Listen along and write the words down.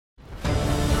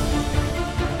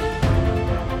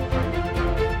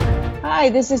Hi,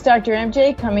 this is Dr.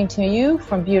 MJ coming to you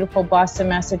from beautiful Boston,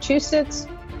 Massachusetts.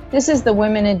 This is the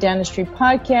Women in Dentistry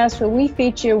podcast, where we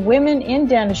feature women in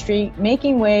dentistry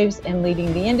making waves and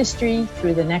leading the industry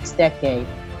through the next decade.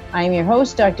 I am your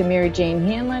host, Dr. Mary Jane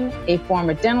Hanlon, a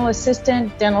former dental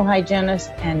assistant, dental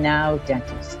hygienist, and now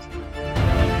dentist.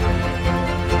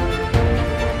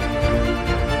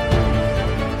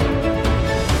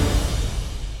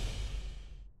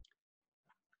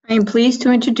 I am pleased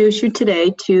to introduce you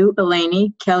today to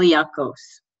Eleni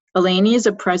Kelakos. Eleni is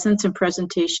a presence and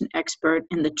presentation expert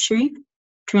and the Chief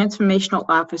Transformational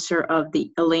Officer of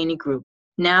the Eleni Group,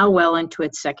 now well into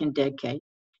its second decade.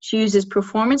 She uses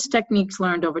performance techniques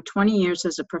learned over 20 years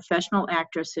as a professional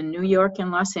actress in New York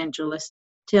and Los Angeles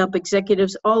to help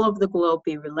executives all over the globe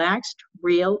be relaxed,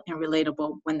 real, and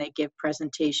relatable when they give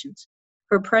presentations.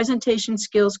 Her presentation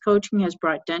skills coaching has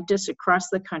brought dentists across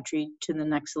the country to the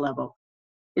next level.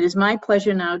 It is my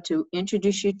pleasure now to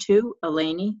introduce you to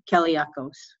Eleni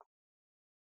Kelakos.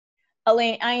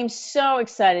 Eleni, I am so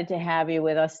excited to have you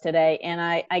with us today, and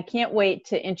I can't wait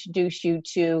to introduce you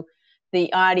to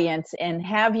the audience and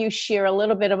have you share a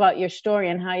little bit about your story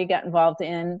and how you got involved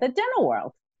in the dental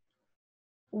world.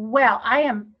 Well, I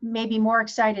am maybe more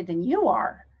excited than you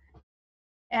are,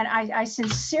 and I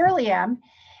sincerely am.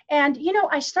 And,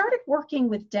 I started working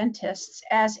with dentists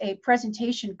as a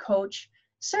presentation coach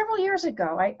several years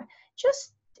ago. I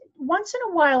just once in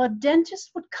a while, a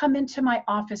dentist would come into my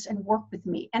office and work with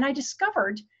me. And I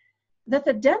discovered that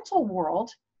the dental world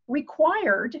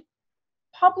required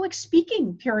public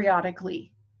speaking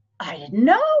periodically. I didn't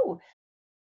know.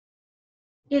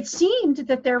 It seemed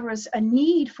that there was a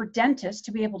need for dentists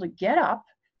to be able to get up,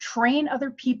 train other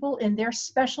people in their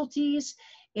specialties,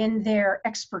 in their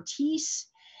expertise,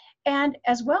 and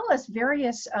as well as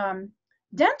various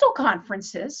dental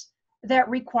conferences that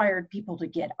required people to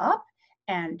get up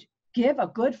and give a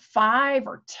good 5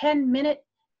 or 10 minute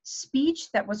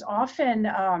speech that was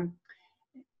often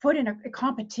put in a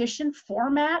competition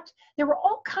format. There were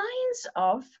all kinds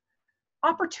of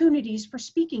opportunities for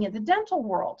speaking in the dental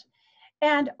world.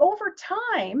 And over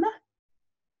time,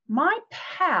 my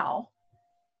pal,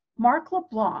 Mark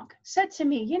LeBlanc, said to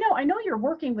me, I know you're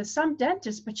working with some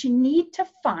dentists, but you need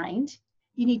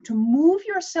to move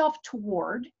yourself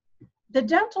toward the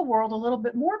dental world a little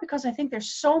bit more, because I think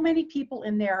there's so many people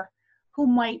in there who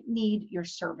might need your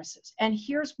services. And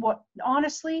here's what,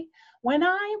 honestly, when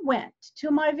I went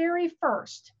to my very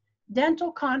first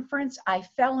dental conference, I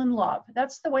fell in love.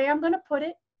 That's the way I'm going to put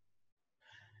it.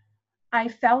 I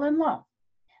fell in love.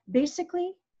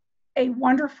 Basically, a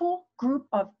wonderful group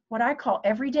of what I call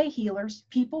everyday healers,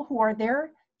 people who are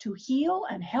there to heal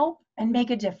and help and make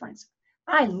a difference.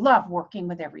 I love working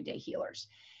with everyday healers.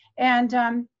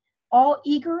 And all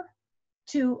eager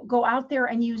to go out there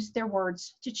and use their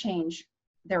words to change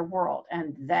their world.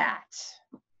 And that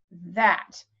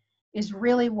is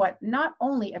really what not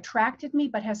only attracted me,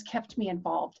 but has kept me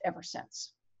involved ever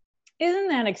since. Isn't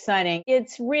that exciting?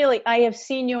 It's really, I have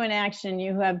seen you in action.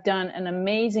 You have done an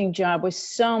amazing job with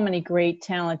so many great,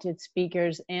 talented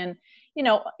speakers. And, in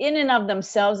and of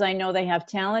themselves, I know they have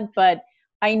talent, but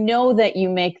I know that you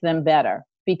make them better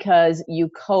because you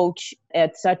coach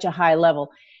at such a high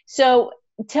level. So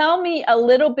tell me a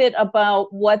little bit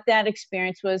about what that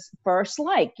experience was first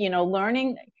like,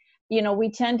 learning, we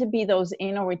tend to be those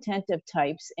anal retentive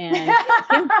types, and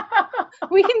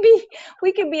we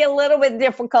can be a little bit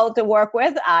difficult to work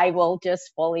with. I will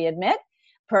just fully admit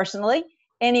personally.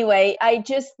 Anyway, I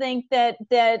just think that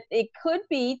it could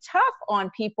be tough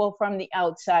on people from the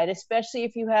outside, especially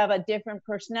if you have a different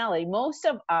personality. Most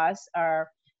of us are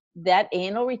that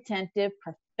anal retentive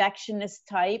perfectionist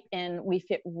type, and we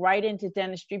fit right into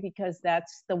dentistry because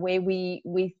that's the way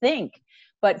we think.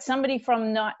 But somebody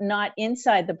from not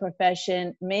inside the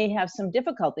profession may have some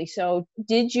difficulty. So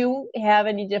did you have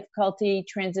any difficulty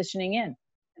transitioning in?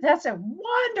 That's a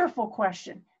wonderful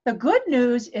question. The good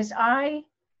news is I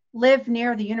live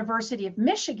near the University of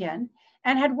Michigan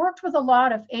and had worked with a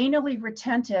lot of anally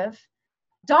retentive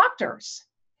doctors.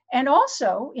 And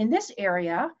also in this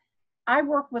area, I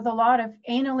work with a lot of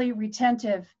anally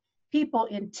retentive people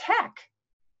in tech,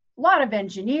 a lot of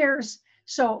engineers.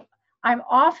 So I'm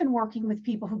often working with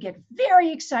people who get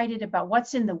very excited about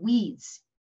what's in the weeds.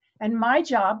 And my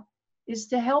job is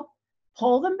to help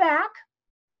pull them back,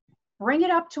 bring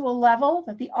it up to a level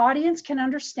that the audience can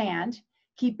understand,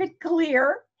 keep it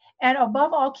clear, and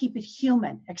above all, keep it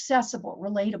human, accessible,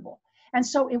 relatable. And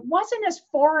so it wasn't as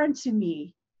foreign to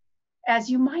me as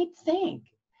you might think.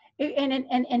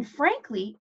 And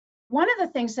frankly, one of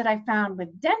the things that I found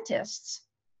with dentists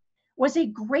was a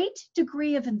great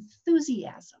degree of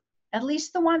enthusiasm, at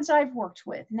least the ones I've worked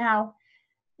with. Now,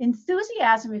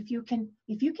 Enthusiasm, if you can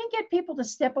get people to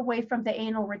step away from the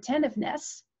anal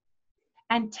retentiveness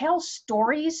and tell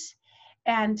stories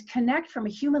and connect from a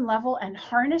human level and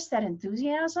harness that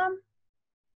enthusiasm,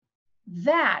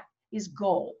 that is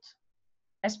gold,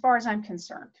 as far as I'm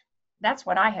concerned. That's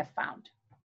what I have found.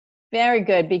 Very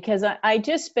good, because I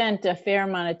just spent a fair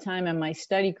amount of time in my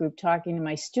study group talking to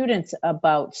my students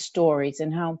about stories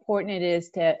and how important it is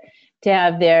to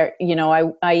have their,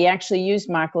 I actually used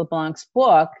Mark LeBlanc's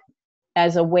book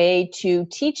as a way to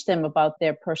teach them about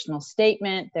their personal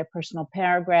statement, their personal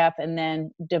paragraph, and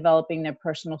then developing their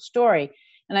personal story.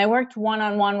 And I worked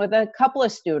one-on-one with a couple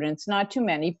of students, not too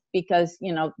many, because,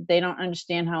 they don't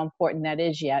understand how important that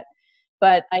is yet.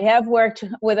 But I have worked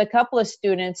with a couple of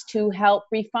students to help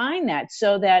refine that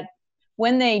so that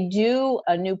when they do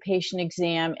a new patient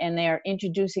exam and they're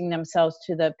introducing themselves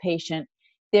to the patient,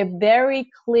 they're very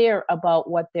clear about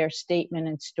what their statement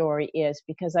and story is,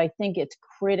 because I think it's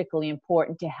critically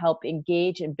important to help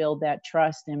engage and build that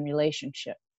trust and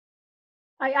relationship.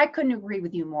 I couldn't agree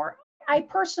with you more. I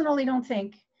personally don't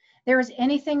think there is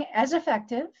anything as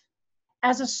effective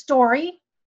as a story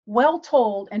well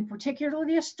told, and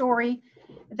particularly a story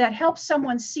that helps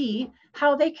someone see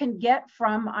how they can get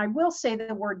from, I will say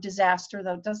the word disaster,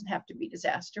 though it doesn't have to be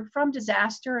disaster, from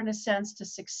disaster in a sense to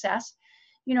success,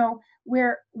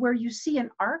 where you see an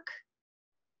arc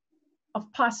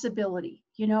of possibility.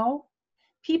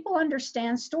 People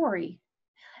understand story.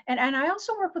 And I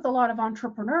also work with a lot of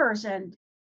entrepreneurs, and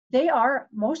they are,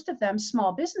 most of them,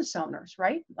 small business owners,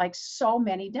 right? Like so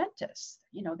many dentists,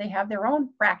 they have their own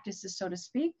practices, so to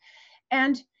speak.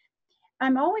 And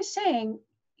I'm always saying,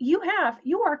 you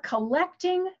are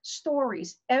collecting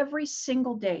stories every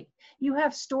single day. You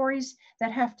have stories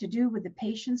that have to do with the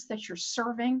patients that you're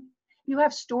serving. You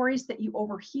have stories that you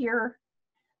overhear.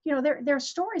 There are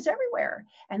stories everywhere.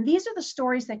 And these are the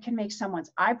stories that can make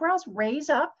someone's eyebrows raise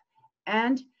up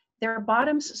and their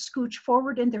bottoms scooch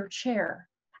forward in their chair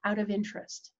out of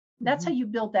interest. That's how you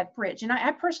build that bridge. And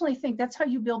I personally think that's how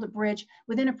you build a bridge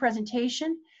within a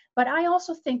presentation. But I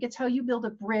also think it's how you build a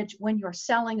bridge when you're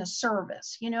selling a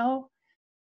service.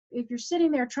 If you're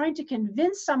sitting there trying to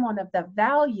convince someone of the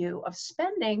value of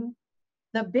spending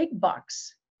the big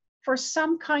bucks for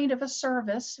some kind of a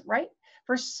service, right?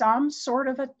 For some sort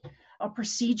of a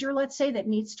procedure, let's say, that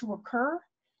needs to occur,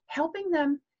 helping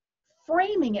them,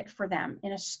 framing it for them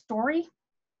in a story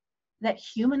that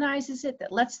humanizes it,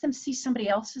 that lets them see somebody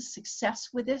else's success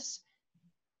with this,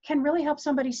 can really help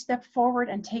somebody step forward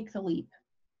and take the leap.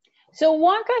 So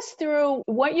walk us through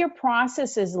what your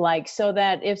process is like, so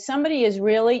that if somebody is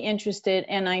really interested,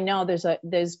 and I know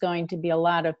there's going to be a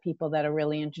lot of people that are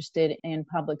really interested in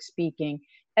public speaking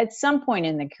at some point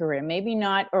in their career, maybe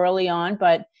not early on,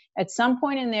 but at some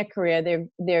point in their career,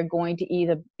 they're going to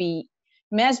either be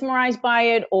mesmerized by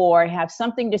it or have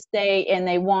something to say, and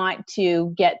they want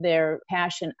to get their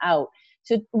passion out.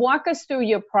 So walk us through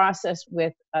your process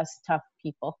with us tough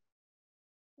people.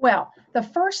 Well, the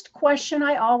first question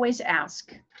I always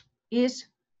ask is,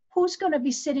 who's going to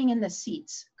be sitting in the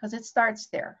seats? Because it starts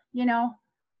there.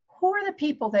 Who are the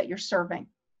people that you're serving?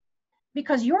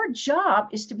 Because your job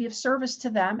is to be of service to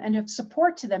them and of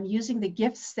support to them using the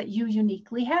gifts that you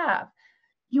uniquely have.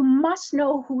 You must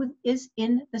know who is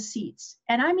in the seats.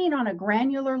 And I mean on a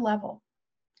granular level,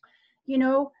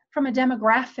 from a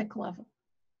demographic level,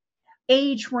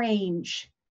 age range,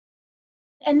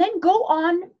 and then go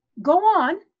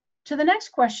on to the next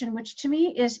question, which to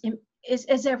me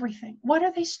is everything. What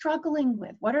are they struggling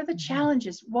with? What are the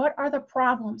challenges? What are the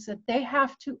problems that they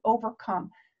have to overcome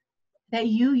that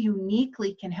you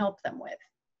uniquely can help them with?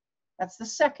 That's the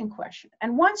second question.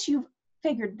 And once you've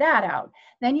figured that out,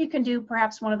 then you can do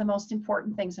perhaps one of the most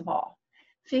important things of all.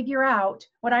 Figure out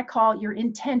what I call your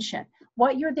intention,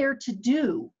 what you're there to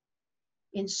do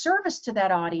in service to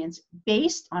that audience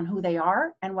based on who they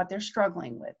are and what they're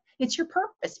struggling with. It's your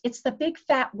purpose. It's the big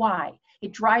fat why.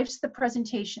 It drives the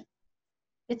presentation.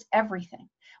 It's everything.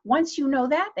 Once you know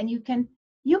that, then you can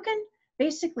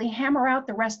basically hammer out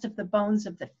the rest of the bones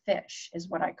of the fish, is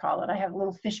what I call it. I have a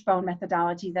little fishbone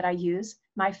methodology that I use,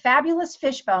 my fabulous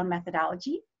fishbone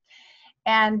methodology.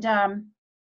 And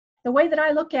the way that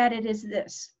I look at it is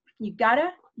this: you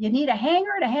need a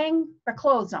hanger to hang the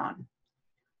clothes on.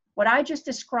 What I just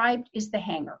described is the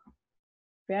hanger.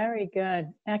 Very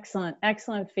good. Excellent.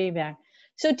 Excellent feedback.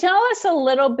 So tell us a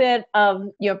little bit of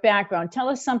your background. Tell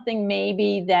us something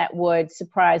maybe that would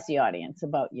surprise the audience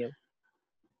about you.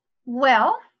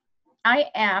 Well, I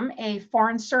am a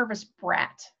foreign service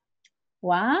brat.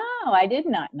 Wow, I did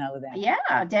not know that.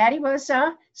 Yeah, Daddy was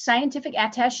a scientific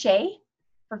attaché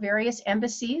for various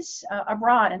embassies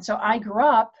abroad. And so I grew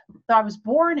up, though I was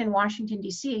born in Washington,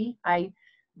 D.C., I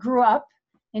grew up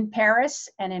in Paris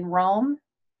and in Rome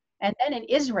and then in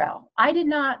Israel. I did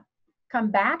not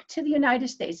come back to the United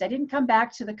States. I didn't come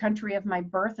back to the country of my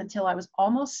birth until I was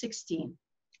almost 16.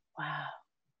 Wow.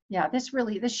 Yeah, this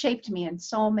shaped me in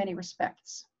so many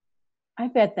respects. I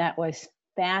bet that was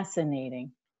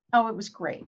fascinating. Oh, it was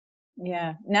great.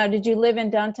 Yeah. Now, did you live in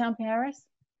downtown Paris?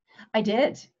 I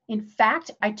did. In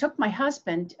fact, I took my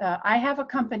husband. I have a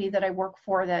company that I work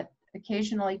for that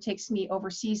occasionally takes me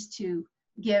overseas to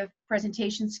give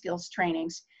presentation skills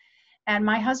trainings. And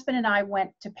my husband and I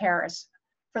went to Paris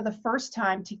for the first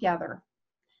time together.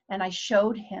 And I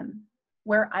showed him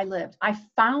where I lived. I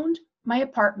found my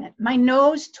apartment. My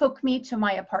nose took me to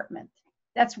my apartment.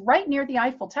 That's right near the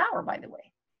Eiffel Tower, by the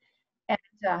way. And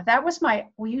that was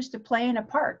we used to play in a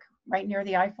park right near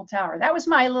the Eiffel Tower. That was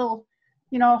my little,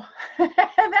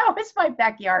 that was my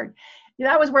backyard.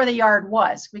 That was where the yard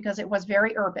was because it was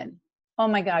very urban. Oh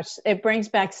my gosh, it brings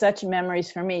back such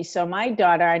memories for me. So my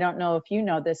daughter, I don't know if you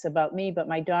know this about me, but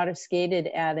my daughter skated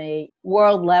at a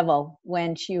world level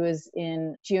when she was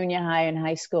in junior high and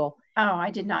high school. Oh,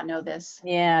 I did not know this.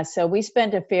 Yeah, so we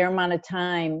spent a fair amount of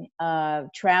time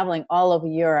traveling all over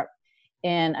Europe.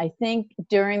 And I think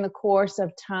during the course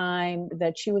of time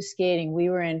that she was skating, we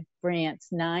were in France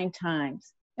 9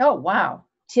 times. Oh, wow.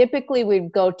 Typically,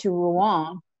 we'd go to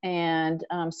Rouen, and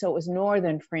so it was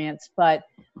northern France, but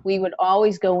we would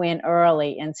always go in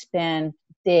early and spend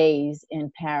days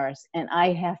in Paris. And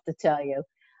I have to tell you,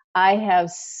 I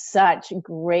have such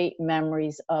great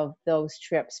memories of those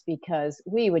trips because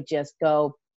we would just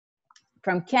go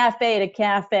from cafe to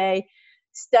cafe,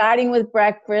 starting with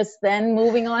breakfast, then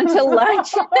moving on to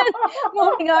lunch,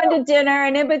 moving on to dinner.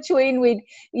 And in between, we'd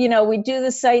do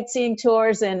the sightseeing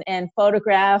tours and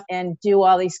photograph and do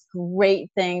all these great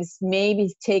things,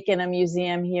 maybe take in a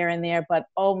museum here and there. But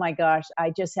oh my gosh, I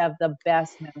just have the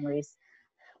best memories.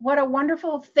 What a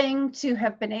wonderful thing to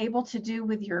have been able to do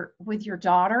with your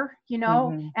daughter,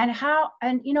 Mm-hmm.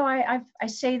 I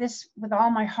say this with all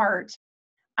my heart.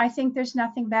 I think there's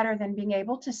nothing better than being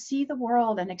able to see the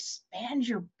world and expand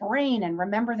your brain and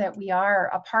remember that we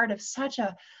are a part of such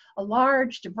a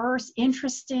large, diverse,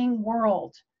 interesting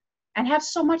world and have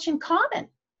so much in common.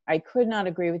 I could not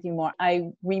agree with you more.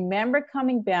 I remember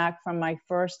coming back from my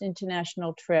first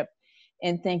international trip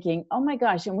and thinking, oh my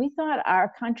gosh, and we thought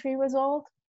our country was old.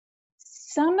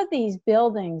 Some of these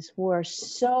buildings were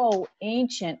so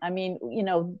ancient. I mean,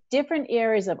 different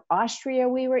areas of Austria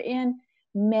we were in,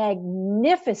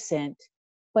 magnificent,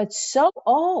 but so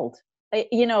old.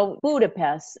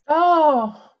 Budapest.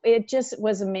 Oh, it just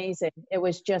was amazing. It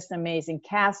was just amazing.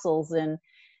 Castles and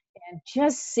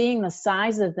just seeing the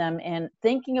size of them and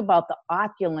thinking about the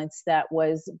opulence that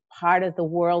was part of the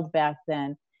world back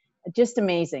then. Just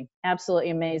amazing. Absolutely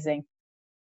amazing.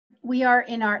 We are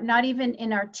not even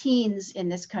in our teens in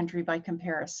this country by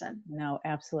comparison. No,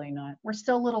 absolutely not. We're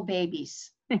still little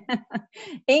babies.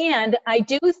 And I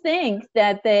do think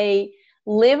that they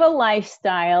live a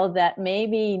lifestyle that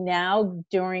maybe now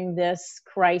during this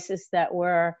crisis that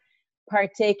we're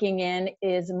partaking in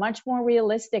is much more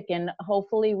realistic, and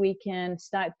hopefully we can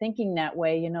start thinking that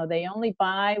way. They only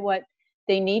buy what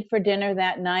they need for dinner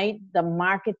that night.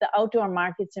 The outdoor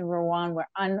markets in Rouen were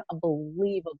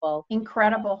unbelievable.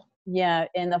 Incredible. Yeah,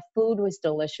 and the food was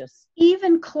delicious.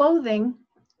 Even clothing,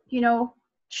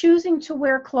 choosing to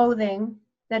wear clothing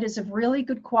that is of really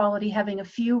good quality, having a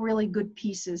few really good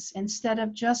pieces instead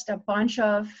of just a bunch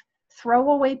of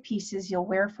throwaway pieces you'll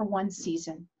wear for one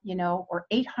season, or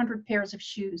 800 pairs of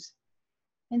shoes.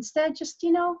 Instead, just,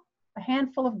 a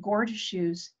handful of gorgeous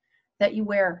shoes that you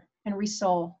wear and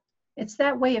resole. It's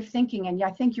that way of thinking. And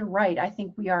I think you're right. I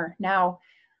think we are now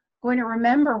going to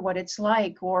remember what it's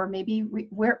like, or maybe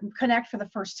connect for the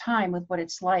first time with what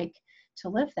it's like to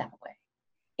live that way.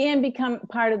 And become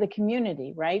part of the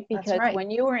community, right? Because right.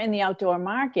 When you were in the outdoor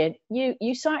market,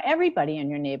 you saw everybody in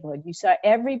your neighborhood. You saw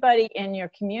everybody in your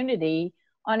community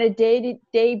on a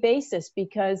day-to-day basis,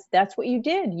 because that's what you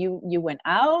did. You went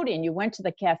out and you went to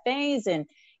the cafes and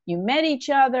you met each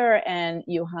other and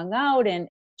you hung out and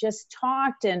just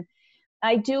talked. And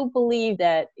I do believe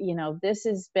that, this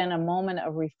has been a moment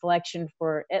of reflection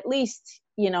for at least,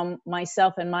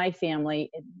 myself and my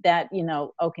family that,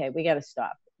 okay, we got to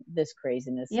stop this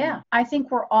craziness. Yeah, I think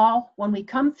when we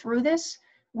come through this,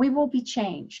 we will be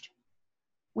changed.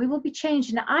 We will be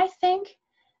changed. And I think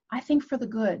for the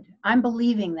good. I'm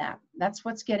believing that. That's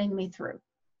what's getting me through.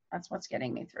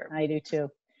 I do too.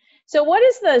 So what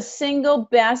is the single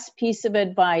best piece of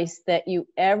advice that you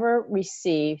ever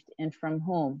received, and from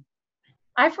whom?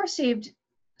 I've received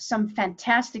some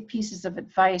fantastic pieces of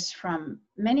advice from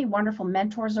many wonderful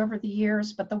mentors over the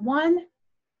years, but the one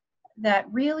that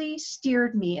really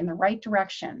steered me in the right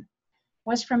direction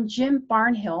was from Jim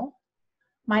Barnhill,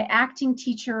 my acting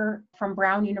teacher from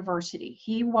Brown University.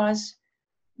 He was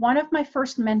one of my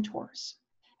first mentors.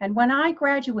 And when I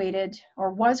graduated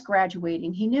or was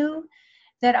graduating, he knew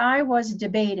that I was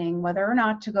debating whether or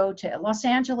not to go to Los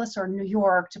Angeles or New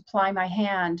York to ply my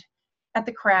hand at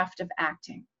the craft of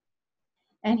acting.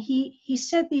 And he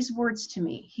said these words to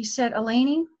me. He said,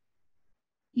 Eleni,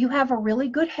 you have a really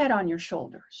good head on your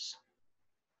shoulders.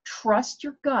 Trust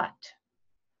your gut.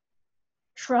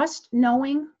 Trust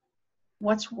knowing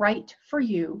what's right for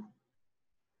you,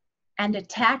 and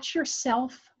attach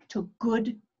yourself to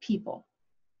good people.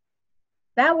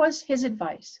 That was his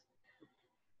advice.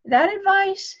 That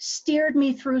advice steered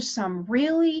me through some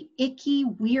really icky,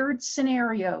 weird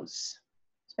scenarios,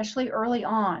 especially early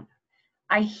on.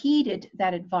 I heeded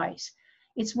that advice.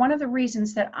 It's one of the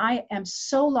reasons that I am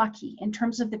so lucky in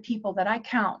terms of the people that I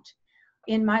count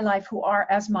in my life who are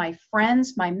as my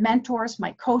friends, my mentors,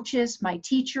 my coaches, my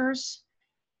teachers.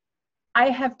 I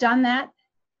have done that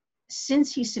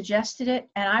since he suggested it,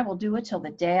 and I will do it till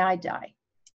the day I die.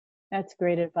 That's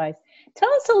great advice.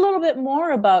 Tell us a little bit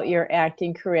more about your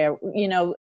acting career.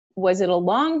 Was it a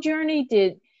long journey?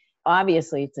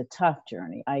 Obviously it's a tough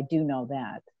journey. I do know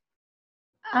that.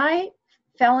 I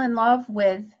fell in love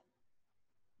with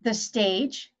the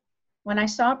stage when I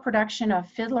saw a production of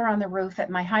Fiddler on the Roof at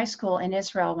my high school in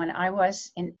Israel when I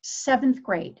was in 7th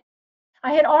grade.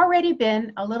 I had already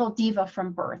been a little diva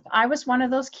from birth. I was one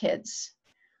of those kids.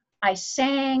 I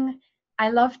sang, I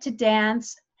loved to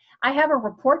dance. I have a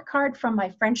report card from my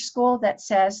French school that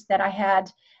says that I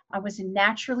had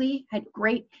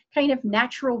great kind of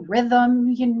natural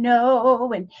rhythm,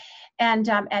 and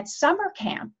at summer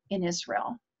camp in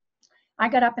Israel, I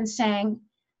got up and sang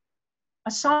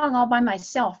a song all by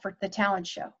myself for the talent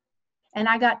show. And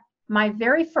I got my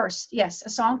very first, a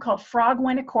song called Frog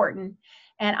Went a Courtin',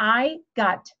 and I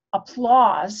got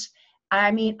applause.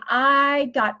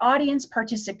 I got audience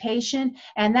participation,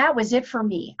 and that was it for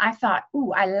me. I thought,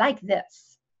 ooh, I like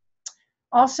this.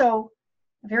 Also,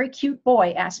 a very cute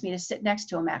boy asked me to sit next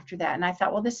to him after that, and I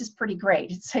thought, well, this is pretty great.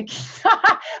 It's like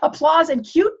applause and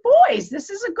cute boys. This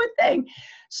is a good thing.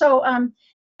 So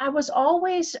I was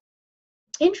always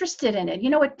interested in it.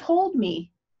 It pulled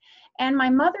me. And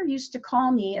my mother used to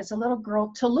call me as a little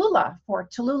girl Tallulah, for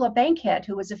Tallulah Bankhead,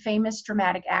 who was a famous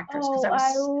dramatic actress. Oh,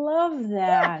 I love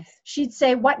that. Yeah, she'd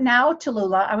say, "What now,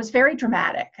 Tallulah?" I was very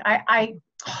dramatic.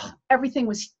 Everything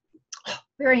was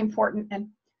very important, and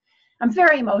I'm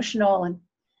very emotional. And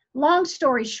long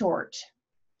story short,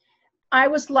 I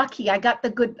was lucky. I got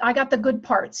the good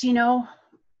parts,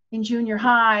 in junior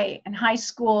high and high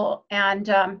school. And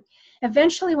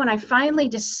eventually, when I finally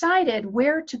decided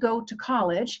where to go to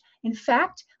college, in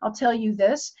fact, I'll tell you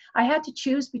this, I had to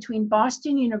choose between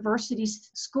Boston University's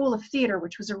School of Theater,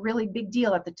 which was a really big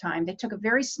deal at the time. They took a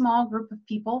very small group of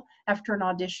people after an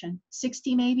audition,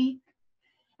 60 maybe,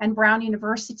 and Brown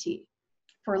University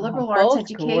for liberal arts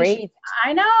education. Great.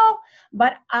 I know,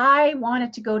 but I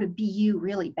wanted to go to BU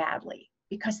really badly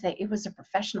because it was a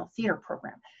professional theater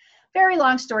program. Very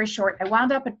long story short, I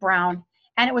wound up at Brown,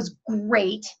 and it was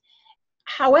great.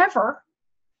 However,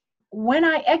 when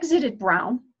I exited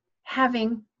Brown,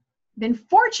 having been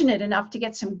fortunate enough to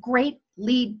get some great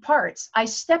lead parts, I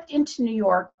stepped into New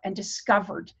York and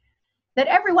discovered that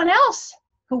everyone else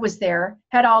who was there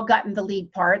had all gotten the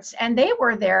lead parts, and they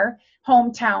were their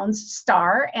hometown's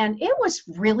star, and it was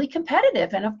really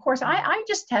competitive. And of course, I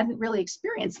just hadn't really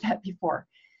experienced that before.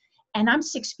 And I'm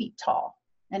 6 feet tall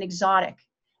and exotic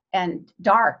and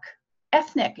dark.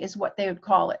 Ethnic is what they would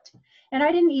call it. And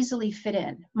I didn't easily fit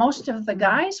in. Most of the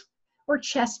guys were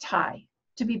chest high,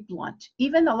 to be blunt.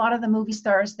 Even a lot of the movie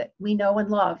stars that we know and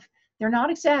love, they're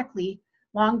not exactly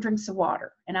long drinks of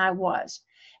water, and I was.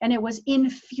 And it was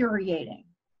infuriating.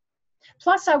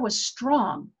 Plus, I was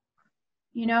strong.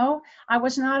 I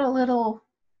was not a little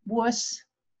wuss.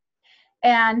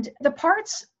 And the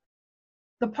parts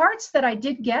that I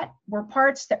did get were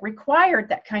parts that required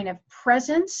that kind of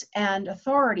presence and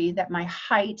authority that my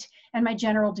height and my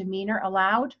general demeanor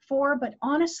allowed for. But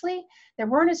honestly, there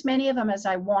weren't as many of them as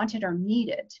I wanted or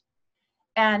needed.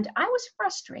 And I was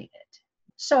frustrated.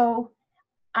 So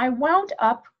I wound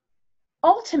up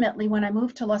ultimately, when I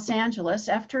moved to Los Angeles,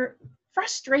 after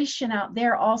frustration out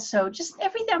there also, just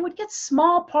everything, I would get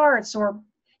small parts or,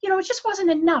 it just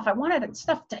wasn't enough. I wanted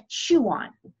stuff to chew on.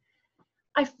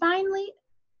 I finally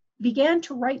began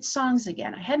to write songs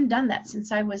again. I hadn't done that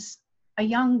since I was a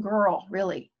young girl,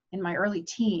 really, in my early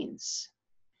teens.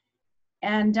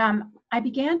 And I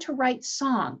began to write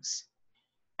songs.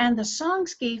 And the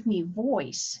songs gave me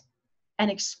voice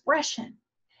and expression.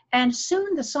 And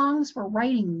soon the songs were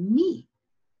writing me.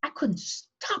 I couldn't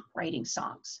stop writing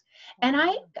songs. And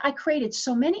I created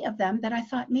so many of them that I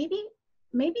thought maybe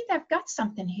they've got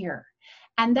something here.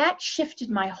 And that shifted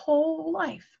my whole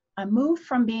life. I moved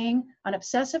from being an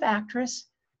obsessive actress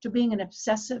to being an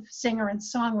obsessive singer and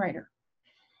songwriter.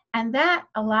 And that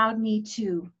allowed me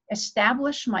to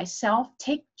establish myself,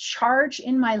 take charge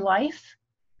in my life.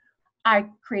 I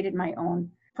created my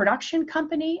own production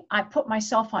company. I put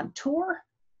myself on tour.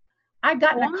 I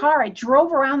got in a car. I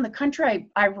drove around the country.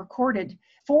 I recorded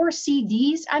 4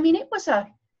 CDs. I mean, it was a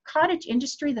cottage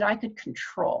industry that I could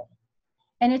control.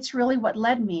 And it's really what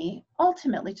led me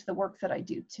ultimately to the work that I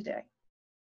do today.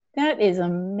 That is an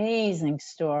amazing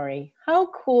story. How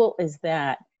cool is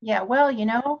that? Yeah, well, you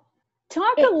know.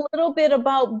 Talk a little bit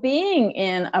about being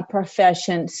in a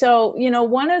profession. So, you know,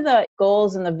 one of the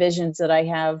goals and the visions that I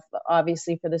have,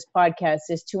 obviously, for this podcast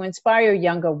is to inspire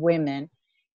younger women,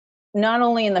 not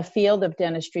only in the field of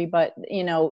dentistry, but, you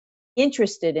know,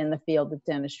 interested in the field of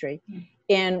dentistry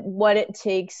and what it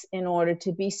takes in order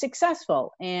to be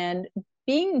successful. And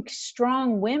being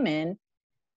strong women,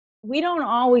 we don't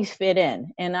always fit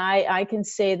in. And I can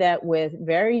say that with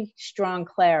very strong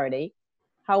clarity.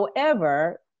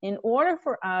 However, in order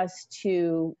for us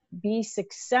to be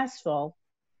successful,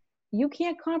 you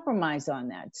can't compromise on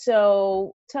that.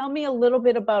 So tell me a little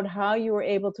bit about how you were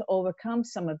able to overcome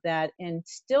some of that and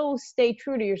still stay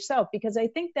true to yourself, because I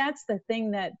think that's the thing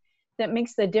that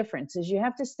makes the difference, is you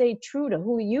have to stay true to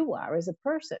who you are as a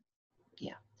person.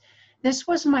 Yeah. This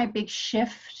was my big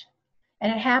shift,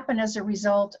 and it happened as a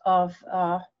result of,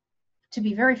 to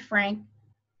be very frank,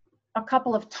 a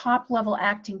couple of top-level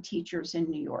acting teachers in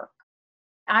New York.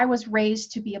 I was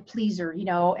raised to be a pleaser, you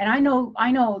know, and I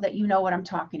know that you know what I'm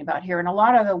talking about here. And a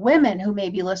lot of the women who may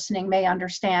be listening may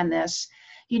understand this,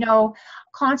 you know,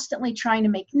 constantly trying to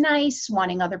make nice,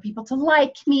 wanting other people to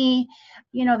like me,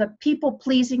 you know, the people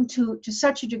pleasing to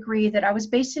such a degree that I was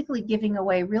basically giving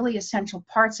away really essential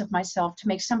parts of myself to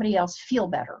make somebody else feel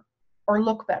better or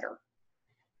look better.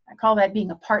 I call that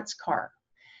being a parts car.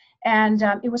 And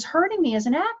it was hurting me as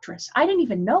an actress. I didn't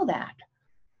even know that.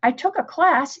 I took a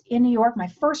class in New York, my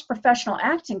first professional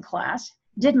acting class,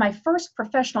 did my first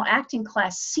professional acting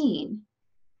class scene.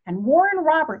 And Warren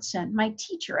Robertson, my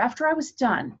teacher, after I was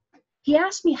done, he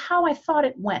asked me how I thought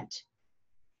it went.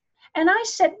 And I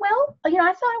said, well, you know,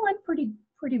 I thought it went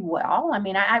pretty well. I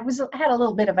mean, I had a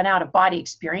little bit of an out-of-body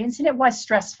experience, and it was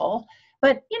stressful.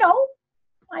 But, you know,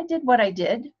 I did what I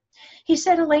did. He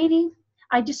said, Eleni,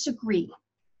 I disagree.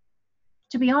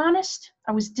 To be honest,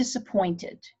 I was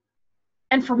disappointed.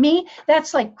 And for me,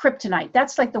 that's like kryptonite.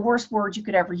 That's like the worst word you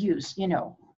could ever use, you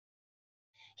know.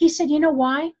 He said, you know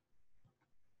why?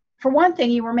 For one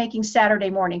thing, you were making Saturday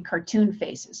morning cartoon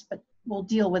faces, but we'll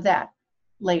deal with that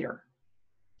later.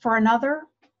 For another,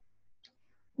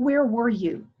 where were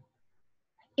you?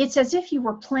 It's as if you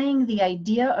were playing the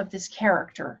idea of this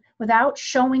character without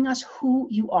showing us who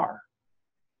you are,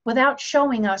 without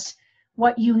showing us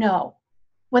what you know,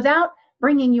 without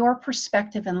bringing your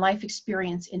perspective and life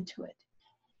experience into it.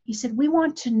 He said, we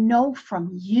want to know from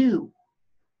you.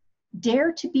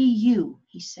 Dare to be you,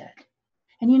 he said.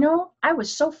 And you know, I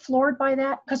was so floored by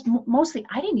that because mostly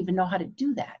I didn't even know how to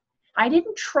do that. I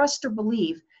didn't trust or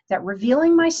believe that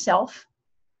revealing myself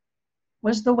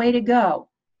was the way to go.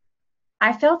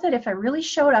 I felt that if I really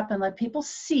showed up and let people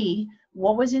see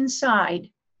what was inside,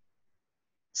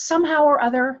 somehow or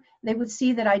other, they would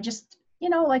see that I just, you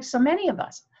know, like so many of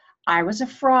us, I was a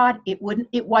fraud. It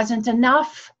wasn't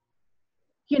enough.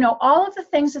 You know, all of the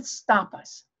things that stop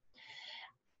us.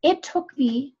 It took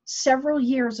me several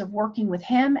years of working with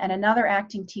him and another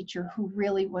acting teacher who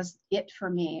really was it for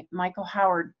me, Michael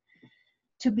Howard,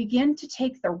 to begin to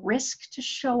take the risk to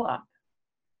show up.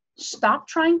 Stop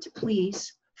trying to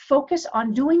please, focus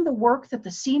on doing the work that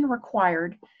the scene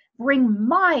required, bring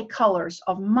my colors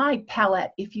of my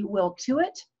palette, if you will, to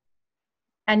it,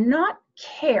 and not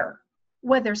care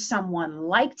whether someone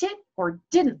liked it or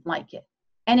didn't like it.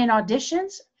 And in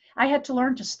auditions, I had to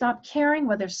learn to stop caring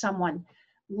whether someone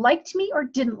liked me or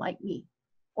didn't like me,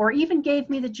 or even gave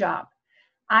me the job.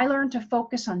 I learned to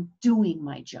focus on doing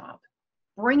my job,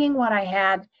 bringing what I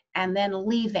had, and then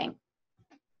leaving.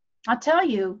 I'll tell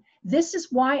you, this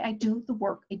is why I do the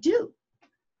work I do.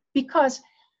 Because,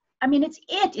 I mean,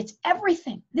 it's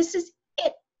everything. This is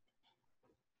it.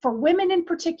 For women in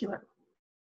particular.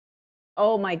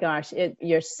 Oh my gosh,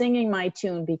 you're singing my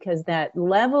tune, because that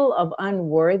level of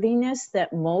unworthiness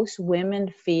that most women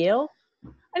feel,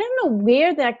 I don't know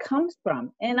where that comes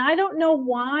from. And I don't know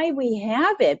why we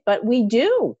have it, but we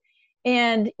do.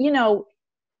 And,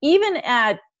 even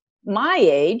at my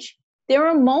age, there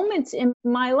are moments in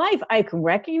my life I can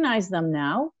recognize them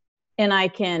now and I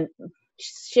can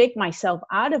shake myself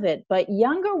out of it. But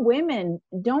younger women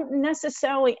don't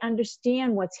necessarily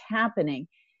understand what's happening.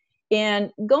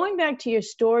 And going back to your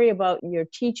story about your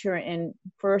teacher and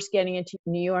first getting into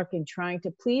New York and trying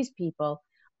to please people,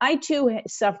 I too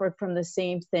suffered from the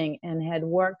same thing and had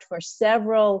worked for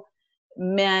several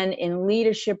men in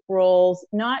leadership roles,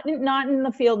 not in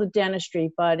the field of dentistry,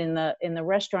 but in the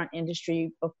restaurant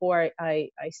industry before I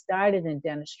started in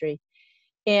dentistry.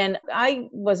 And I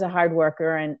was a hard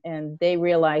worker, and they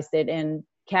realized it and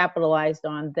capitalized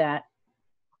on that.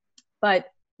 But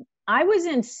I was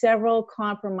in several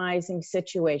compromising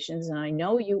situations, and I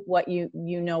know you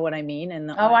know what I mean. And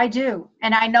I do,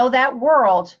 and I know that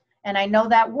world,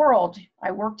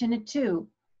 I worked in it too.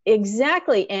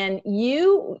 Exactly. And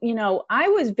I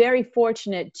was very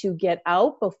fortunate to get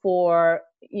out before,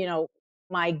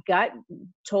 my gut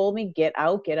told me, get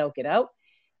out,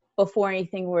 before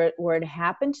anything were to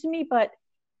happen to me. But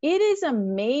it is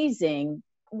amazing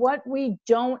what we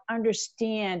don't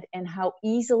understand and how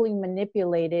easily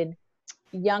manipulated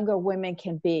younger women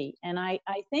can be. And I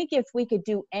think if we could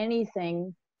do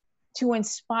anything to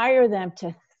inspire them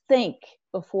to think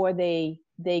before they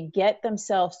get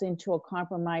themselves into a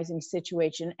compromising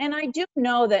situation. And I do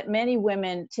know that many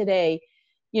women today,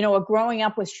 are growing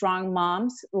up with strong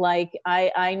moms. Like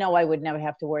I know I would never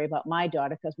have to worry about my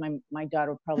daughter, because my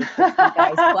daughter would probably kick some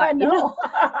guy's butt. No.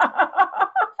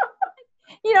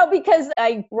 Because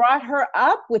I brought her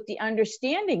up with the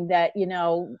understanding that,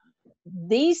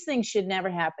 these things should never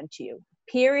happen to you.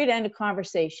 Period. End of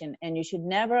conversation. And you should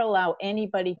never allow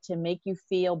anybody to make you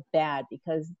feel bad,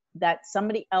 because that's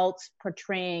somebody else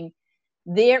portraying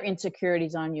their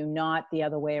insecurities on you, not the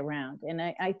other way around. And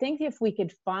I think if we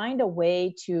could find a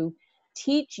way to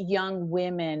teach young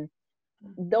women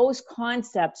those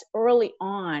concepts early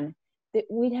on, that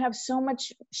we'd have so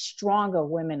much stronger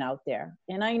women out there.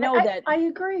 And I know I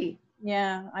agree.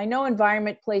 Yeah, I know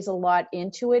environment plays a lot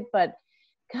into it, but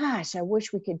gosh, I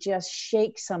wish we could just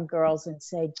shake some girls and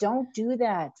say, don't do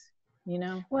that,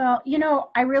 Well,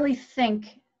 I really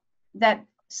think that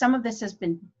some of this has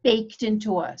been baked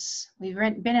into us. We've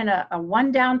been in a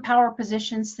one down power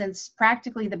position since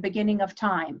practically the beginning of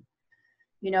time.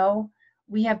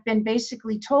 We have been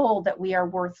basically told that we are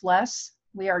worth less.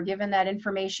 We are given that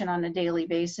information on a daily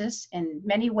basis in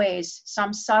many ways,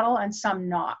 some subtle and some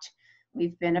not.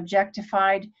 We've been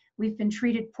objectified. We've been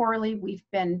treated poorly. We've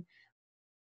been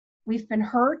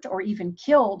hurt or even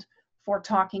killed for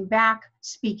talking back,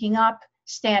 speaking up,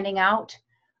 standing out.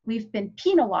 We've been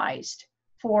penalized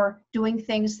for doing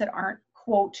things that aren't,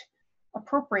 quote,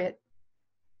 appropriate.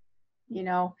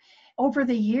 Over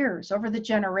the years, over the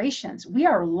generations, we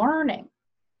are learning.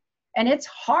 And it's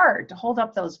hard to hold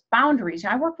up those boundaries.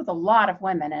 I work with a lot of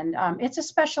women, and it's a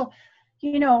special,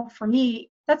 for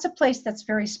me, that's a place that's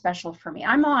very special for me.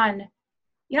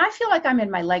 I feel like I'm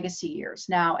in my legacy years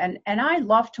now, and I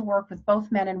love to work with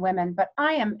both men and women, but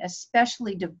I am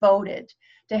especially devoted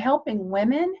to helping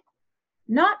women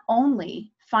not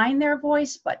only find their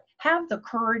voice, but have the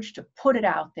courage to put it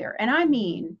out there. And I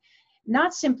mean,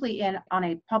 not simply on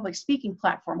a public speaking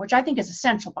platform, which I think is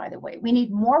essential, by the way. We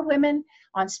need more women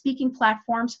on speaking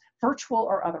platforms, virtual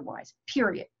or otherwise,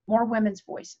 period. More women's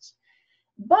voices.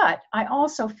 But I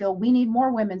also feel we need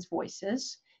more women's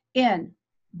voices in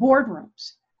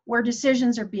boardrooms where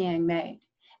decisions are being made.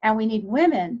 And we need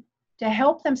women to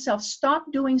help themselves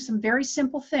stop doing some very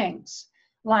simple things,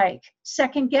 like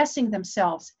second guessing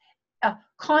themselves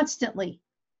constantly,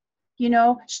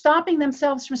 stopping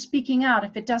themselves from speaking out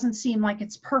if it doesn't seem like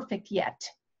it's perfect yet.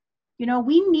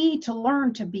 We need to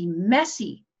learn to be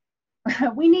messy.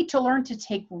 We need to learn to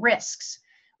take risks.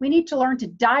 We need to learn to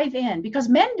dive in, because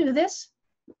men do this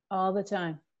all the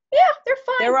time. Yeah, they're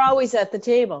fine. They're always at the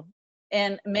table.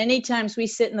 And many times we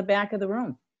sit in the back of the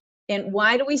room. And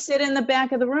why do we sit in the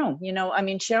back of the room?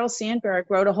 Sheryl Sandberg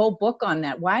wrote a whole book on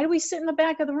that. Why do we sit in the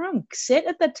back of the room? Sit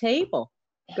at the table,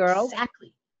 girls.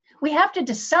 Exactly. We have to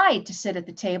decide to sit at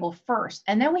the table first,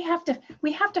 and then we have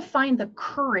to find the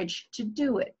courage to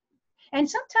do it. And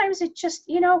sometimes it just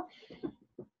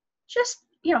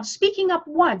speaking up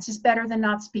once is better than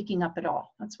not speaking up at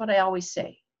all. That's what I always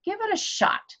say. Give it a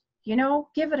shot.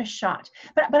 Give it a shot.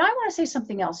 But I want to say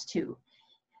something else too.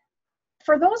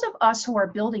 For those of us who are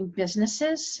building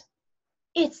businesses,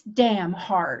 it's damn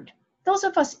hard. Those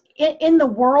of us in the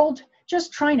world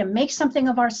just trying to make something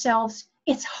of ourselves,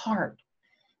 it's hard.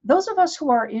 those of us who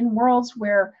are in worlds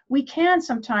where we can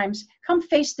sometimes come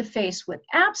face to face with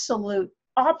absolute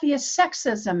obvious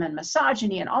sexism and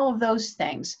misogyny and all of those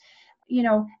things,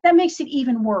 that makes it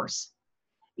even worse.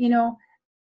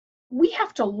 We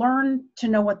have to learn to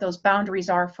know what those boundaries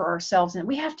are for ourselves, and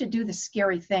we have to do the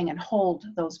scary thing and hold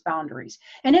those boundaries.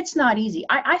 And it's not easy.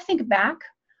 I think back,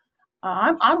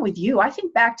 I'm with you. I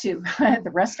think back to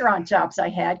the restaurant jobs I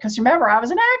had, because remember, I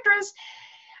was an actress.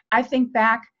 I think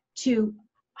back to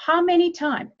how many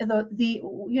times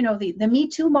the Me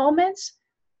Too moments.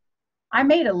 I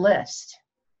made a list.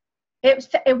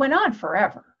 It went on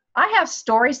forever. I have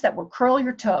stories that will curl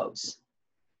your toes,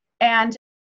 and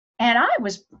I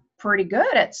was pretty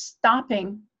good at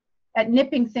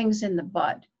nipping things in the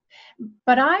bud.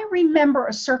 But I remember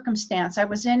a circumstance I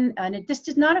was in, and this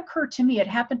did not occur to me. It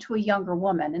happened to a younger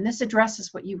woman, and this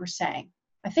addresses what you were saying.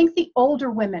 I think the older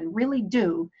women really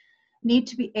do need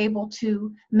to be able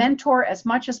to mentor as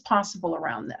much as possible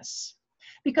around this.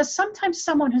 Because sometimes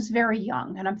someone who's very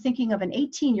young, and I'm thinking of an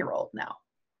 18-year-old now,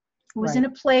 who was in a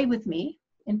play with me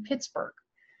in Pittsburgh.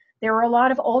 There were a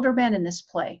lot of older men in this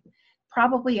play,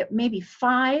 probably maybe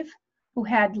 5 who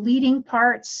had leading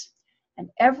parts. And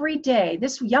every day,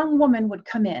 this young woman would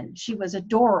come in. She was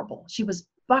adorable. She was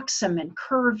buxom and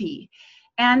curvy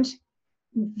and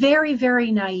very,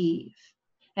 very naive.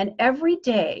 And every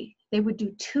day, they would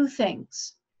do 2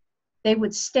 things. They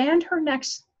would stand her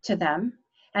next to them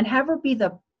and have her be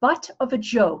the butt of a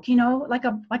joke, like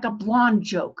a blonde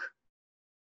joke.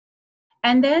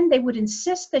 And then they would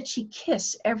insist that she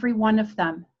kiss every one of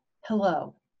them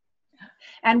hello.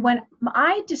 And when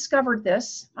I discovered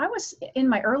this, I was in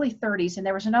my early 30s, and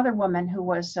there was another woman who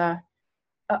was a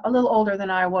little older than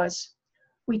I was.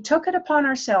 We took it upon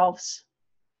ourselves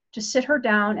to sit her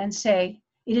down and say,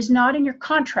 it is not in your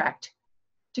contract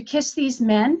to kiss these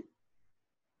men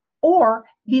or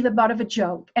be the butt of a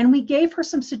joke. And we gave her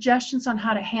some suggestions on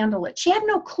how to handle it. She had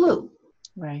no clue.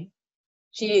 Right.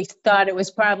 She thought it was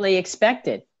probably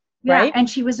expected, yeah, right? And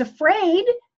she was afraid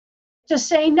to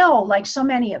say no, like so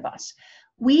many of us.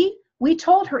 We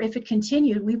told her if it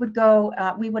continued, we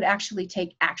would actually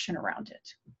take action around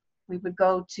it. We would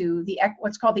go to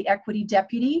what's called the equity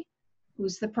deputy,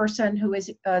 who's the person who is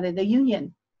the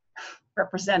union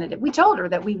representative. We told her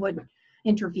that we would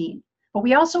intervene, but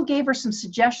we also gave her some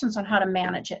suggestions on how to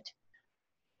manage it.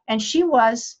 And she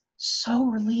was so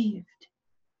relieved.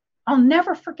 I'll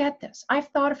never forget this. I've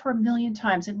thought of her a million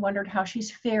times and wondered how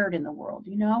she's fared in the world,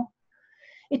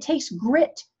 It takes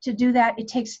grit to do that. It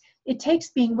takes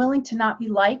being willing to not be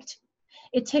liked.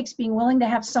 It takes being willing to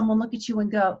have someone look at you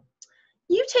and go,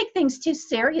 you take things too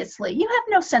seriously. You have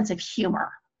no sense of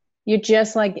humor. You're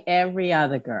just like every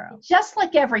other girl. Just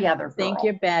like every other girl. Think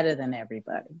you're better than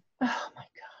everybody. Oh my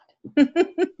God.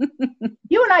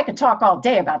 You and I could talk all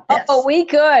day about this. Oh, we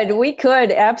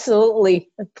could,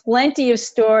 absolutely. Plenty of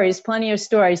stories.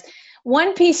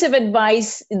 One piece of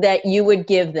advice that you would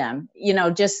give them,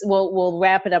 we'll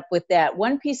wrap it up with that.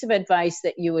 One piece of advice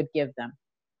that you would give them.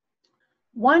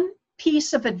 One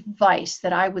piece of advice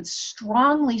that I would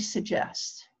strongly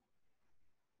suggest: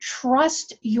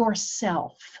 trust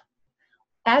yourself.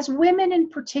 As women in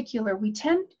particular, we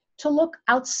tend to look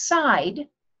outside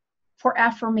for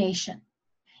affirmation.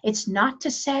 It's not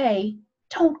to say,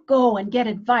 don't go and get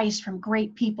advice from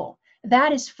great people.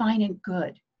 That is fine and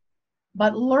good.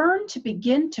 But learn to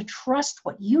begin to trust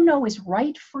what you know is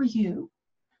right for you.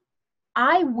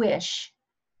 I wish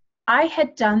I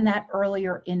had done that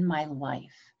earlier in my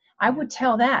life. I would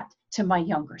tell that to my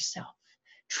younger self.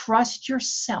 Trust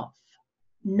yourself.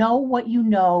 Know what you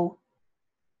know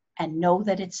and know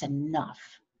that it's enough.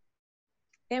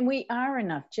 And we are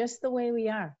enough, just the way we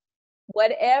are.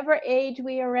 Whatever age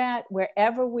we are at,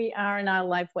 wherever we are in our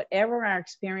life, whatever our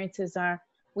experiences are,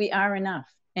 we are enough.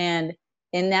 And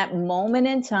in that moment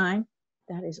in time,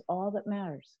 that is all that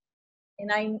matters.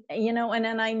 And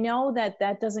I know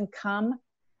that doesn't come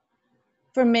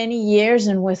for many years,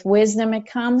 and with wisdom it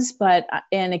comes,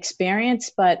 and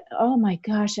experience, but oh my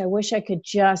gosh, I wish I could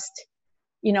just,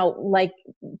 like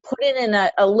put it in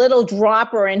a little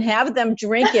dropper and have them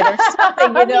drink it or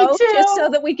something, just so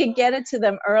that we could get it to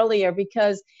them earlier,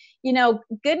 because,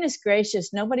 goodness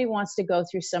gracious, nobody wants to go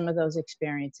through some of those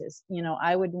experiences.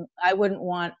 I wouldn't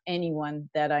want anyone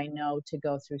that I know to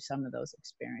go through some of those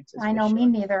experiences. I know, me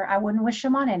neither. I wouldn't wish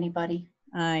them on anybody.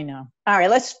 I know. All right,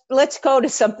 let's go to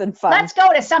something fun. Let's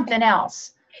go to something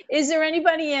else. Is there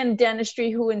anybody in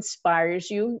dentistry who inspires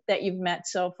you that you've met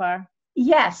so far?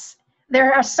 Yes,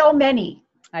 there are so many.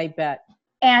 I bet.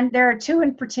 And there are 2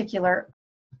 in particular.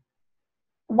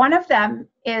 One of them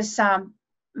is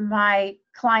my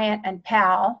client and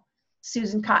pal,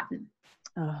 Susan Cotton.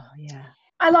 Oh, yeah.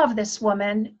 I love this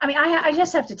woman. I mean, I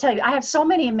just have to tell you, I have so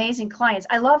many amazing clients.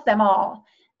 I love them all.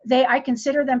 I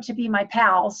consider them to be my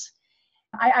pals.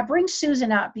 I bring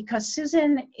Susan up because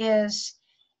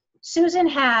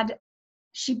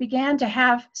she began to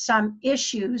have some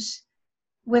issues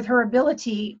with her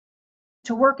ability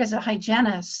to work as a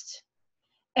hygienist,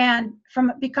 and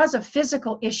because of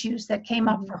physical issues that came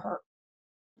up for her.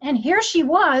 And here she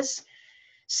was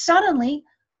suddenly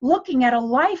looking at a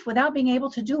life without being able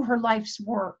to do her life's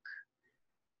work.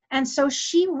 And so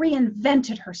she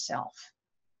reinvented herself,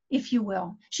 if you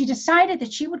will. She decided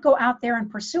that she would go out there and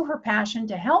pursue her passion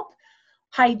to help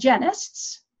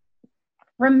hygienists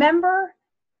remember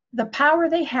the power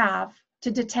they have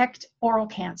to detect oral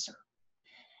cancer.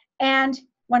 And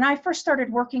when I first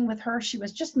started working with her, she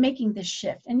was just making this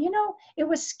shift. And it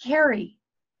was scary.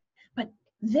 But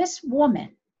this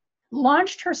woman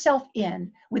launched herself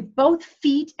in with both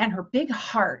feet and her big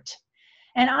heart.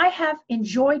 And I have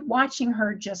enjoyed watching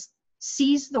her just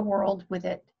seize the world with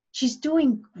it. She's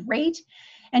doing great.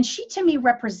 And she, to me,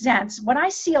 represents what I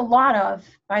see a lot of,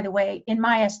 by the way, in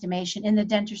my estimation, in the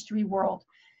dentistry world,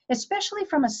 especially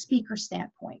from a speaker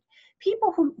standpoint.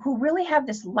 People who really have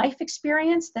this life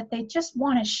experience that they just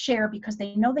want to share because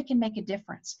they know they can make a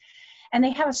difference. And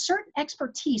they have a certain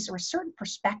expertise or a certain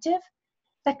perspective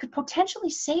that could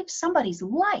potentially save somebody's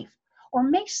life or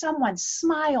make someone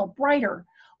smile brighter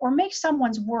or make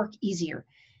someone's work easier.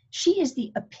 She is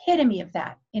the epitome of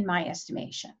that in my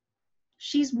estimation.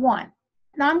 She's one.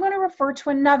 Now I'm going to refer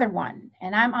to another one,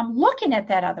 and I'm looking at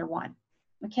that other one.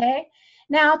 Okay?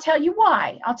 Now I'll tell you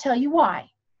why.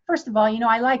 First of all,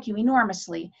 I like you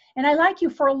enormously, and I like you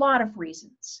for a lot of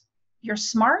reasons. You're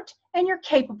smart and you're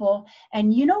capable,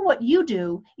 and what you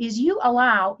do is you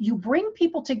bring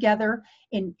people together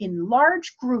in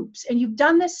large groups, and you've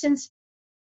done this since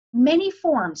many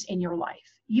forms in your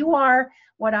life. You are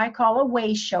what I call a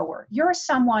way shower. You're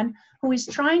someone who is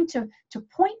trying to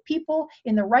point people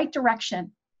in the right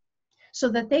direction so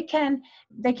that they can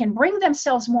bring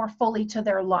themselves more fully to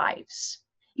their lives.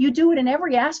 You do it in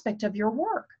every aspect of your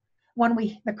work. When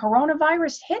the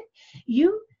coronavirus hit,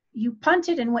 you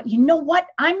punted and went, what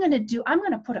I'm going to do? I'm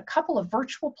going to put a couple of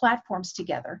virtual platforms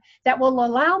together that will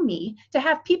allow me to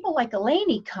have people like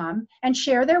Eleni come and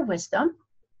share their wisdom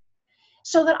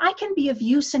so that I can be of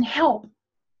use and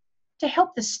to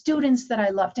help the students that I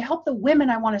love, to help the women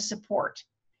I want to support.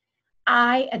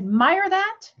 I admire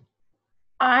that.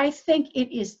 I think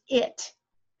it is it,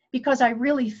 because I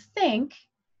really think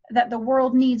that the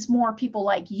world needs more people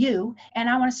like you. And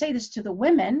I want to say this to the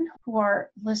women who are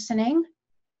listening.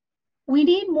 We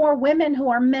need more women who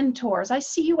are mentors. I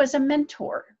see you as a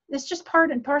mentor. It's just part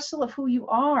and parcel of who you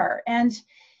are. And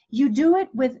you do it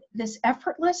with this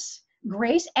effortless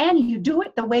grace, and you do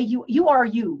it the way you are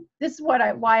you. This is why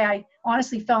I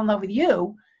honestly fell in love with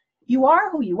you. You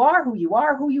are who you are, who you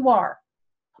are, who you are.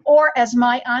 Or as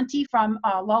my auntie from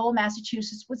Lowell,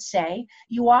 Massachusetts would say,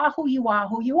 you are who you are,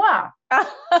 who you are. I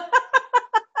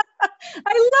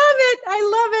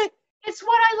love it. It's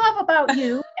what I love about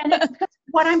you, and it's because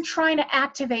what I'm trying to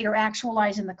activate or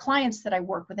actualize in the clients that I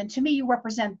work with. And to me, you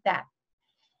represent that.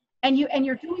 And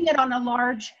you're doing it on a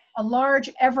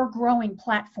large, ever-growing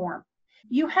platform.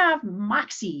 You have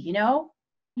moxie,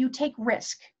 you take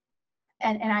risk.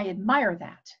 And I admire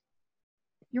that.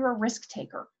 You're a risk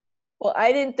taker. Well,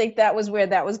 I didn't think that was where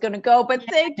that was going to go, but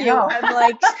thank you. I'm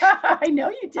like, I know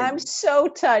you did. I'm so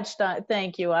touched.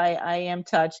 Thank you. I am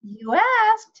touched. You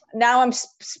asked. Now I'm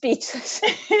speechless.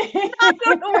 I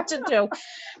don't know what to do.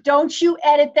 Don't you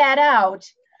edit that out.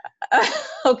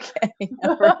 Okay.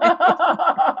 All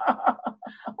right.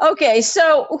 Okay.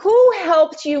 So who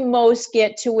helped you most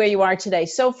get to where you are today?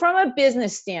 So from a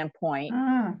business standpoint,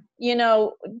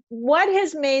 what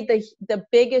has made the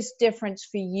biggest difference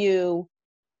for you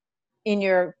in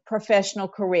your professional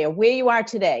career, where you are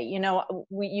today?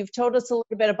 You've told us a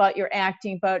little bit about your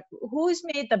acting, but who's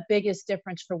made the biggest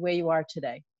difference for where you are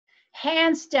today?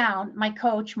 Hands down, my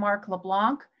coach, Mark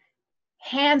LeBlanc.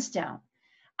 Hands down.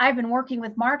 I've been working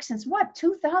with Mark since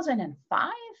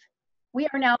 2005? We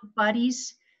are now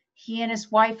buddies. He and his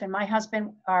wife and my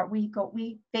husband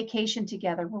we vacation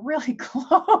together. We're really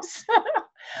close.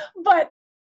 But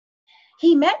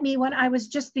he met me when I was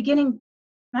just beginning.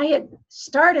 I had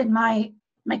started my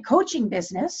coaching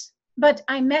business, but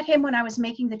I met him when I was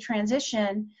making the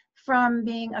transition from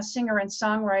being a singer and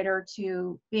songwriter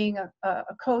to being a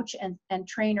coach and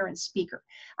trainer and speaker.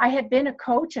 I had been a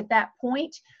coach at that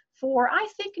point for, I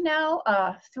think now,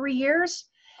 3 years.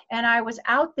 And I was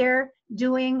out there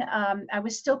doing, I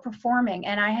was still performing,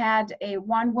 and I had a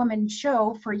one-woman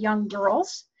show for young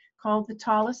girls called The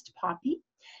Tallest Poppy.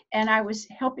 and I was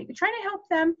trying to help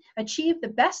them achieve the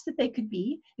best that they could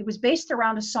be. It was based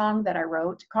around a song that I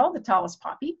wrote called The Tallest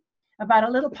Poppy, about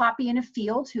a little poppy in a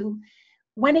field who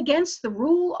went against the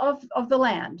rule of the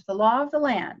land, the law of the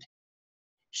land.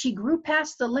 She grew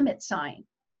past the limit sign,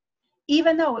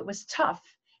 even though it was tough,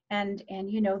 and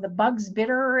the bugs bit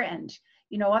her, and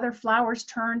other flowers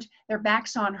turned their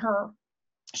backs on her.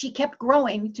 She kept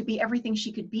growing to be everything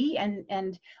she could be,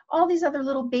 and all these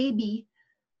little baby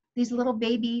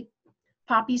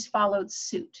poppies followed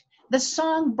suit. The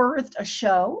song birthed a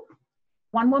show,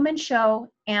 one-woman show,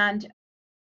 and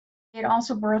it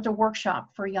also birthed a workshop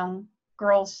for young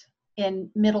girls in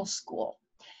middle school.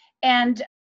 And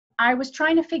I was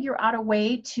trying to figure out a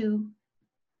way to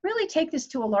really take this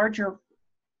to a larger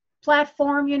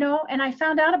platform, and I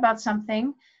found out about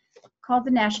something called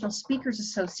the National Speakers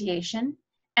Association.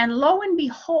 And lo and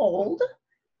behold,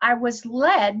 I was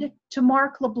led to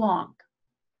Mark LeBlanc.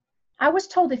 I was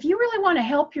told, if you really want to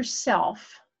help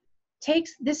yourself take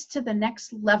this to the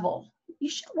next level, you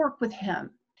should work with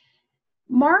him.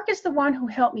 Mark is the one who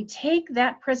helped me take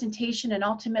that presentation and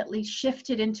ultimately shift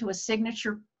it into a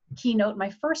signature keynote, my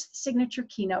first signature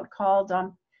keynote, called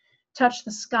Touch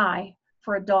the Sky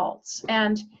for Adults.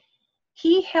 And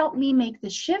he helped me make the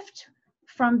shift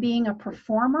from being a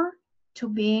performer to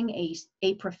being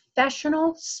a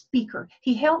professional speaker.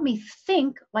 He helped me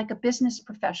think like a business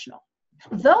professional.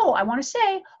 Though I want to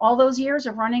say, all those years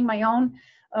of running my own,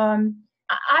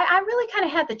 I really kind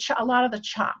of had a lot of the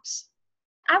chops.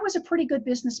 I was a pretty good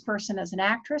business person as an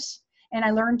actress, and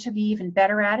I learned to be even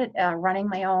better at it, running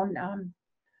my own,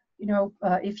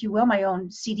 if you will, my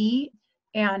own CD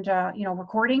and,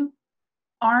 recording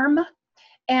arm.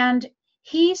 And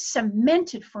he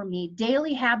cemented for me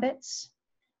daily habits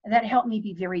that helped me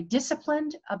be very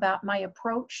disciplined about my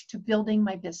approach to building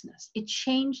my business. It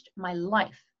changed my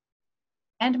life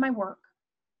and my work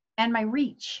and my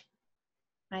reach.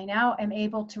 I now am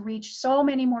able to reach so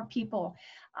many more people.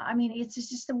 I mean, it's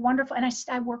just a wonderful, and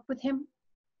I work with him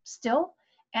still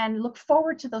and look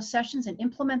forward to those sessions and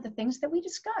implement the things that we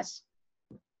discuss.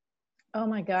 Oh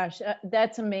my gosh,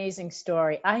 that's an amazing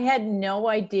story. I had no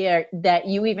idea that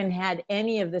you even had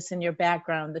any of this in your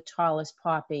background, the tallest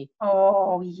poppy.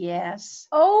 Oh, yes.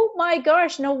 Oh my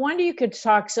gosh, no wonder you could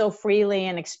talk so freely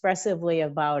and expressively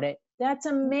about it. That's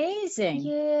amazing.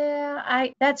 Yeah,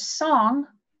 that song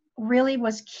really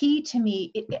was key to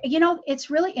me. It's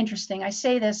really interesting. I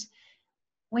say this,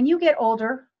 when you get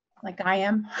older, like I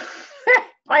am,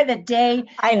 by the day.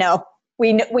 I know.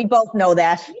 We both know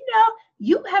that.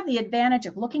 You have the advantage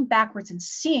of looking backwards and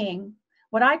seeing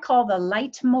what I call the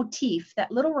leitmotif,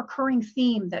 that little recurring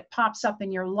theme that pops up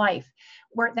in your life,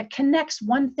 that connects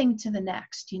one thing to the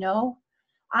next.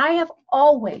 I have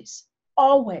always,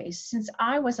 since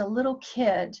I was a little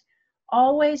kid,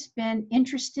 always been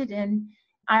interested in,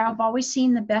 I've always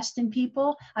seen the best in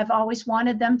people. I've always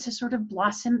wanted them to sort of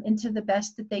blossom into the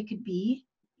best that they could be.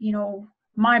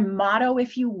 My motto,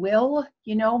 if you will,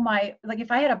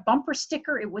 if I had a bumper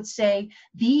sticker, it would say,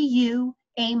 be you,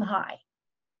 aim high.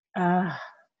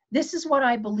 This is what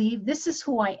I believe. This is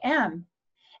who I am.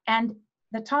 And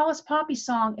the Tallest Poppy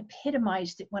song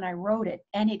epitomized it when I wrote it.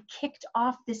 And it kicked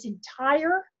off this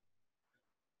entire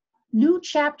new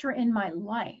chapter in my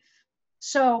life.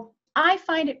 So I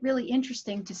find it really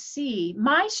interesting to see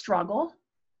my struggle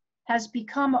has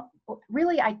become,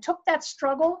 really, I took that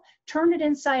struggle, turned it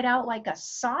inside out like a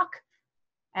sock,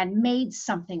 and made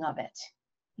something of it.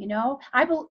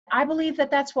 I believe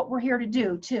that that's what we're here to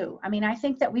do too. I mean, I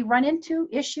think that we run into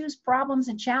issues, problems,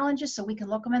 and challenges so we can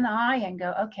look them in the eye and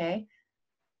go, okay,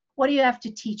 what do you have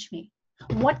to teach me?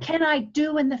 What can I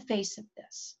do in the face of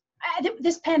this?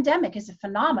 This pandemic is a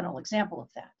phenomenal example of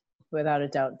that. Without a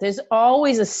doubt. There's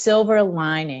always a silver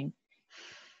lining.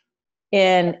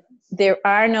 And there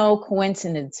are no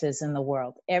coincidences in the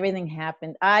world. Everything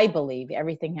happened. I believe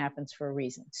everything happens for a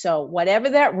reason. So whatever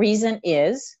that reason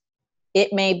is,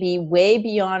 it may be way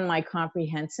beyond my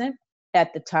comprehension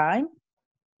at the time.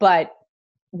 But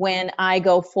when I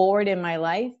go forward in my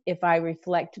life, if I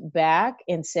reflect back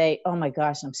and say, oh my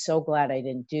gosh, I'm so glad I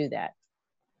didn't do that.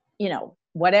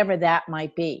 Whatever that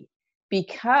might be.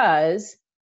 Because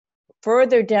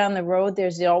further down the road,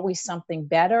 there's always something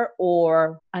better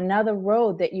or another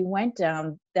road that you went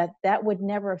down that would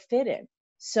never fit in.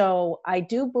 So I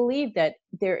do believe that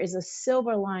there is a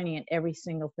silver lining in every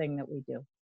single thing that we do,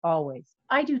 always.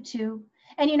 I do too.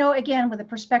 And again, with the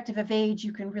perspective of age,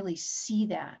 you can really see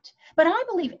that. But I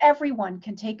believe everyone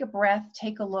can take a breath,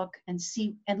 take a look, and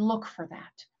see and look for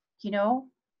that.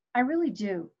 I really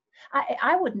do.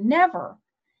 I would never,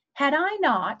 had I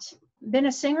not been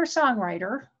a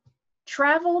singer-songwriter,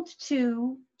 traveled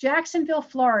to Jacksonville,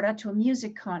 Florida to a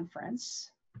music conference,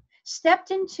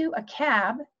 stepped into a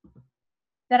cab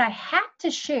that I had to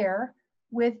share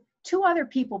with two other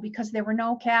people because there were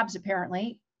no cabs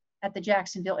apparently at the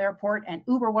Jacksonville airport and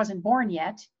Uber wasn't born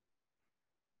yet,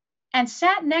 and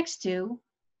sat next to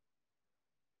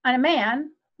a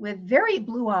man with very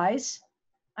blue eyes,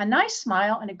 a nice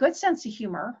smile, and a good sense of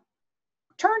humor.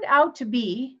 Turned out to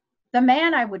be the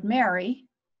man I would marry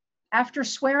after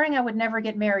swearing I would never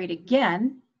get married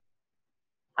again.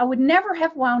 I would never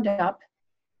have wound up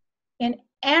in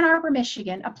Ann Arbor,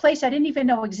 Michigan, a place I didn't even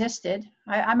know existed.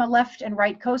 I'm a left and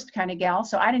right coast kind of gal,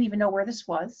 so I didn't even know where this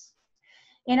was.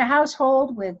 In a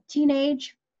household with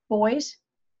teenage boys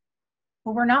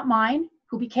who were not mine,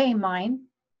 who became mine,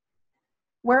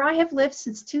 where I have lived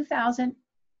since 2000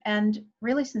 and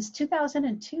really since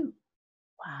 2002.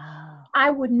 Wow. I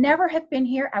would never have been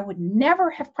here. I would never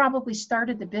have probably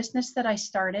started the business that I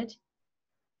started.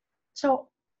 So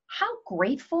how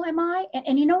grateful am I?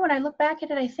 And you know, when I look back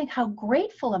at it, I think, how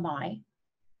grateful am I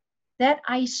that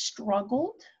I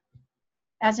struggled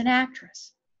as an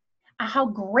actress? How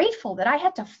grateful that I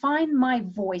had to find my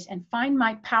voice and find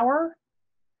my power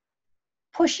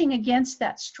pushing against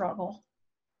that struggle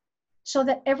so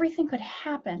that everything could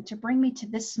happen to bring me to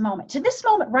this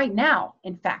moment right now,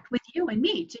 in fact, with you and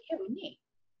me, to you and me,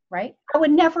 right? I would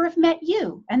never have met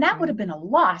you, and that would have been a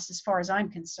loss as far as I'm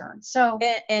concerned. So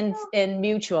and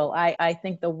mutual. I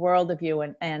think the world of you,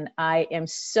 and I am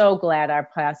so glad our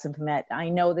paths have met. I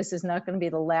know this is not going to be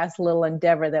the last little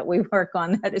endeavor that we work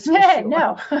on, that is for sure.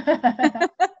 No.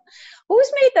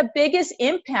 Who's made the biggest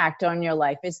impact on your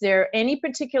life? Is there any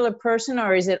particular person,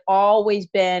 or is it always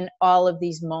been all of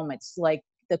these moments, like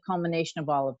the culmination of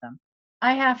all of them?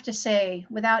 I have to say,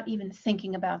 without even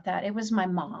thinking about that, it was my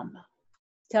mom.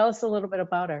 Tell us a little bit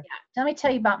about her. Yeah. Let me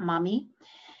tell you about Mommy,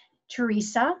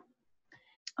 Teresa.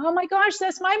 Oh my gosh,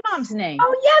 that's my mom's name.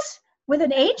 Oh yes, with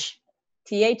an H?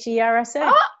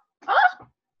 Thersa. Oh.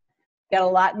 Got a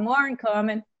lot more in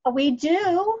common. We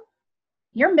do.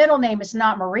 Your middle name is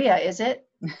not Maria, is it?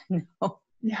 No.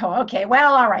 No, okay.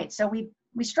 Well, all right. So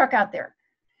we struck out there.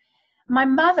 My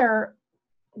mother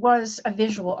was a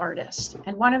visual artist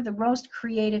and one of the most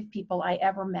creative people I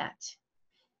ever met.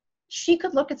 She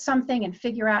could look at something and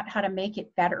figure out how to make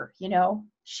it better. You know,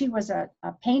 she was a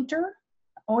painter,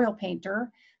 oil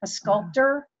painter, a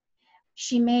sculptor.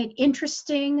 She made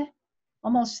interesting,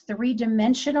 almost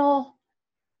three-dimensional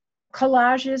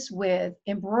collages with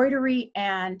embroidery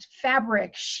and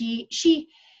fabric. She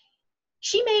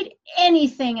made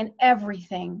anything and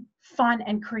everything fun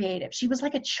and creative. She was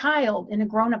like a child in a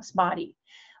grown-up's body.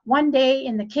 One day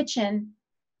in the kitchen,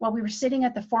 while we were sitting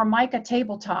at the Formica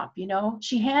tabletop, you know,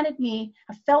 she handed me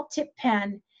a felt tip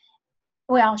pen.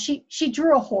 Well, she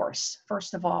drew a horse,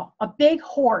 first of all, a big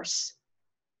horse,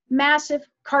 massive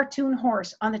cartoon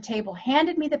horse on the table,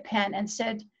 handed me the pen and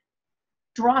said,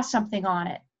 draw something on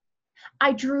it.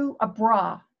 I drew a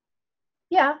bra.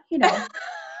 Yeah, you know.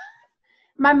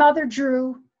 My mother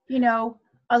drew, you know,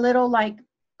 a little like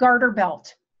garter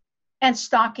belt and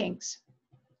stockings.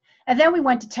 And then we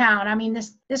went to town. I mean,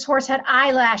 this horse had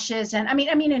eyelashes, and I mean,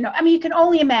 you can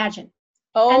only imagine.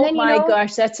 Oh, and then, my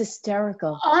gosh, that's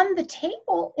hysterical. On the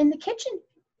table in the kitchen.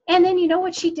 And then you know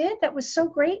what she did that was so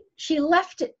great? She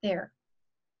left it there.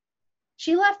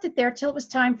 She left it there till it was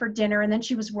time for dinner, and then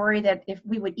she was worried that if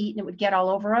we would eat and it would get all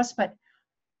over us, but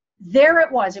there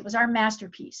it was. It was our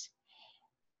masterpiece.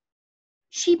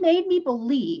 She made me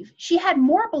believe. She had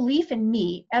more belief in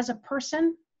me as a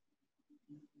person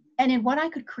and in what I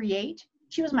could create.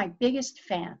 She was my biggest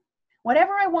fan.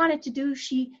 Whatever I wanted to do,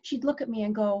 she'd look at me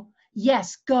and go,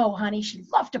 yes, go, honey. She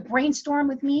loved to brainstorm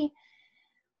with me.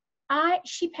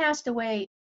 She passed away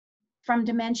from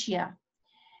dementia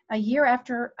a year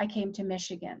after I came to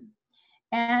Michigan.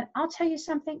 And I'll tell you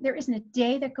something, there isn't a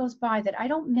day that goes by that I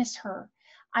don't miss her.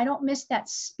 I don't miss that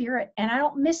spirit, and I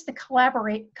don't miss the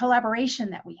collaboration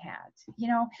that we had. You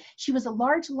know, she was a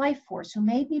large life force who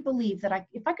made me believe that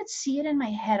if I could see it in my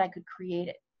head, I could create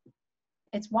it.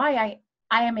 It's why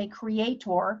I am a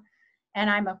creator, and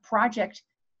I'm a project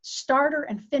starter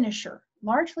and finisher,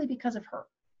 largely because of her.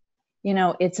 You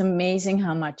know, it's amazing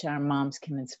how much our moms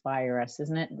can inspire us,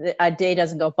 isn't it? A day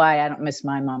doesn't go by, I don't miss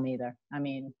my mom either. I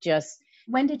mean, just...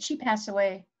 When did she pass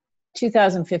away?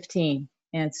 2015.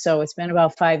 And so it's been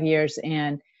about 5 years.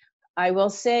 And I will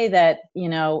say that, you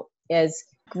know, as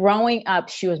growing up,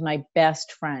 she was my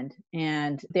best friend.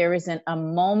 And there isn't a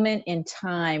moment in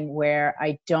time where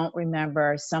I don't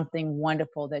remember something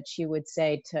wonderful that she would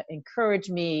say to encourage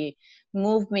me,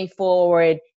 move me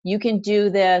forward. You can do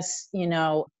this. You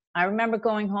know, I remember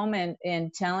going home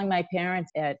and telling my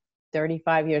parents at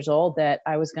 35 years old that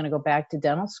I was going to go back to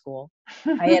dental school.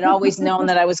 I had always known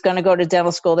that I was going to go to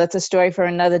dental school. That's a story for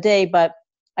another day, but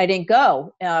I didn't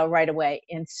go right away.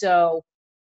 And so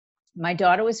my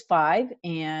daughter was 5,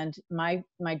 and my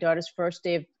daughter's first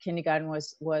day of kindergarten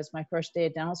was my first day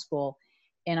at dental school.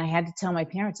 And I had to tell my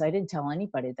parents. I didn't tell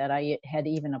anybody that I had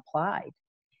even applied.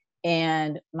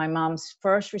 And my mom's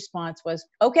first response was,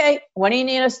 okay, what do you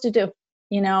need us to do?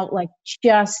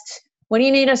 Just, what do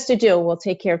you need us to do? We'll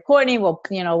take care of Courtney. We'll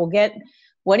get,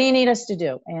 what do you need us to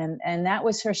do? And that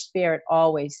was her spirit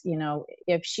always.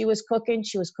 If she was cooking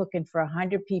for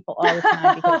 100 people all the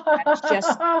time, because that's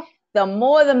just, the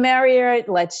more the merrier.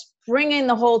 Let's bring in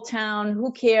the whole town.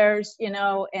 Who cares?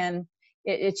 And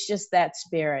it's just that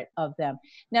spirit of them.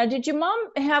 Now, did your mom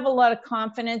have a lot of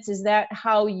confidence? Is that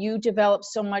how you developed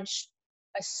so much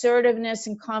assertiveness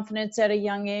and confidence at a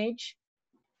young age?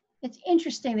 It's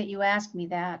interesting that you asked me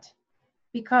that,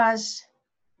 because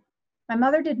my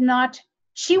mother did not,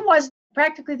 she was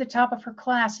practically the top of her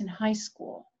class in high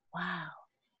school. Wow.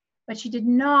 But she did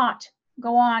not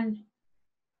go on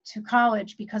to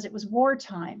college because it was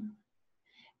wartime.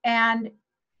 And,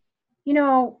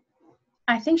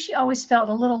 I think she always felt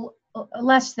a little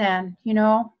less than,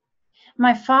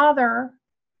 My father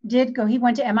did go, he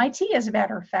went to MIT, as a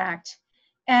matter of fact.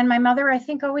 And my mother, I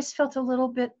think, always felt a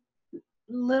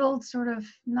little sort of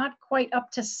not quite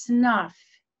up to snuff.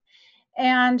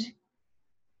 And,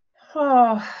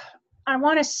 I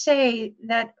want to say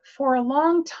that for a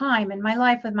long time in my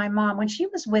life with my mom, when she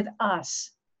was with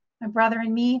us, my brother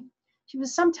and me, she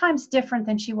was sometimes different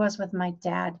than she was with my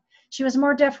dad. She was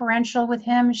more deferential with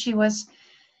him. She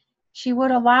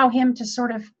would allow him to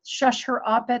sort of shush her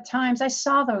up at times. I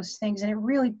saw those things, and it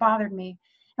really bothered me.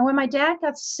 And when my dad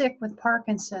got sick with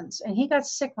Parkinson's, and he got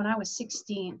sick when I was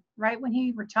 16, right when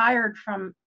he retired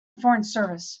from foreign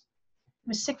service, he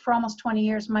was sick for almost 20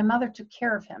 years. My mother took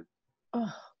care of him.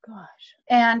 Oh, gosh.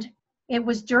 And it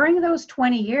was during those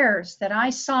 20 years that I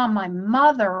saw my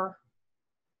mother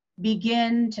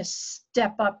begin to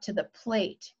step up to the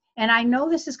plate. And I know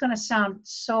this is going to sound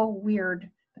so weird,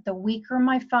 but the weaker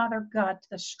my father got,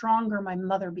 the stronger my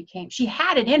mother became. She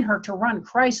had it in her to run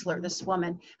Chrysler, this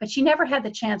woman, but she never had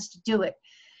the chance to do it.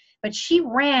 But she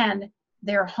ran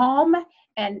their home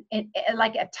and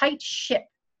like a tight ship.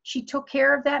 She took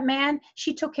care of that man.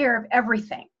 She took care of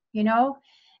everything,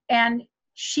 and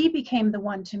she became the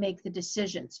one to make the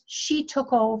decisions. She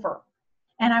took over,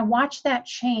 and I watched that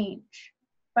change.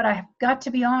 But I have got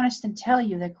to be honest and tell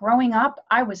you that growing up,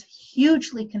 I was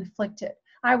hugely conflicted.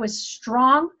 I was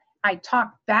strong. I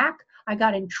talked back. I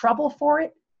got in trouble for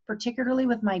it, particularly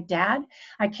with my dad.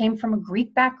 I came from a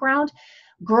Greek background.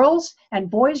 Girls and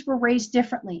boys were raised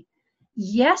differently.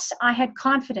 Yes, I had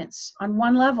confidence on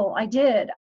one level. I did.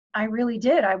 I really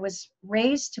did. I was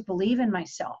raised to believe in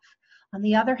myself. On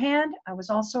the other hand, I was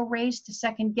also raised to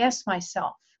second guess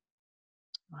myself.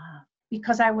 Wow.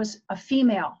 Because I was a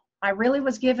female. I really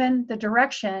was given the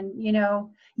direction,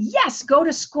 yes, go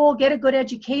to school, get a good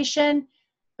education,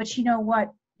 but you know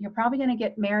what? You're probably going to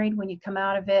get married when you come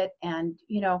out of it. And,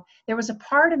 there was a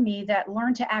part of me that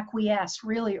learned to acquiesce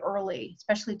really early,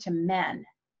 especially to men.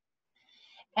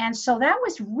 And so that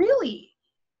was really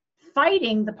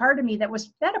fighting the part of me that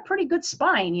had a pretty good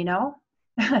spine,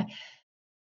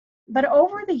 But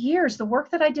over the years, the work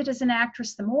that I did as an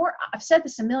actress, the more, I've said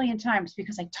this a million times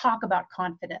because I talk about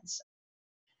confidence,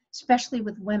 especially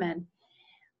with women.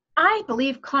 I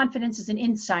believe confidence is an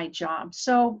inside job.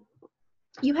 So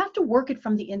you have to work it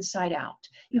from the inside out.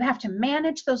 You have to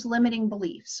manage those limiting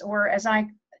beliefs, or as I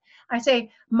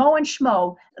say, Mo and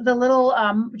Schmo, the little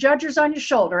judgers on your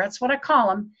shoulder, that's what I call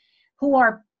them, who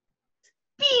are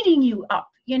beating you up,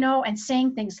 and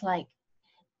saying things like,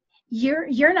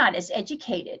 you're not as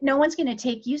educated. No one's going to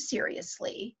take you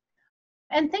seriously.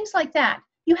 And things like that.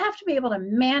 You have to be able to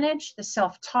manage the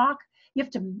self-talk. You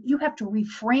have to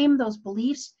reframe those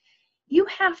beliefs. You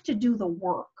have to do the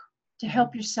work to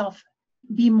help yourself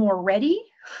be more ready.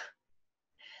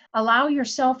 Allow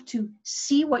yourself to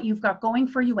see what you've got going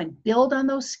for you and build on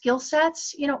those skill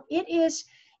sets.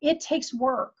 It takes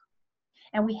work,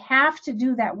 and we have to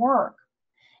do that work.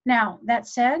 Now, that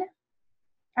said,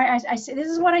 I say, this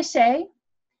is what I say,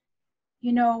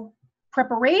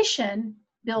 preparation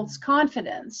builds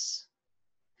confidence.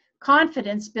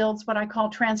 Confidence builds what I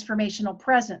call transformational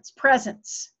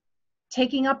presence,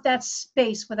 taking up that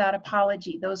space without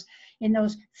apology. In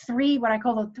those three, what I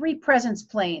call the three presence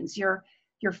planes, your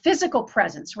physical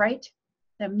presence, right?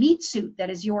 The meat suit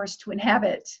that is yours to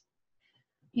inhabit.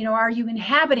 Are you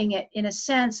inhabiting it with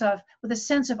a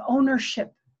sense of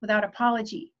ownership without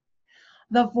apology?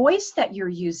 The voice that you're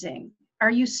using,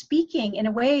 are you speaking in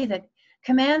a way that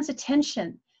commands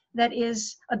attention, that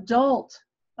is adult,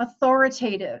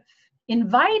 authoritative,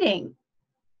 inviting,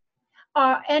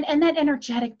 and that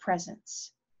energetic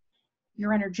presence.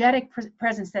 Your energetic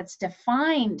presence that's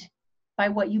defined by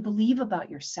what you believe about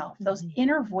yourself. Those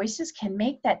inner voices can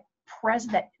make that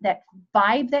that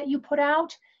vibe that you put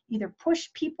out either push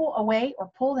people away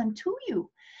or pull them to you.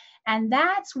 And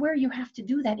that's where you have to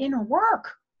do that inner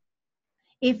work.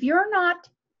 If you're not,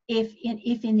 if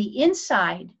in the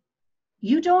inside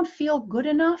you don't feel good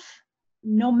enough,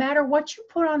 no matter what you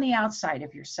put on the outside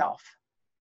of yourself,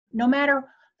 no matter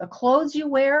the clothes you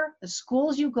wear, the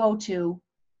schools you go to,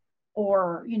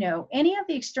 or any of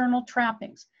the external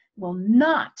trappings will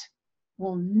not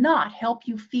help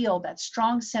you feel that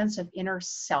strong sense of inner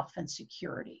self and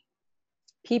security.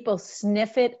 People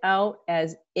sniff it out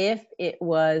as if it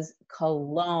was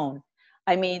cologne.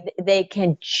 I mean, they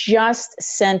can just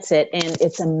sense it, and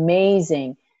it's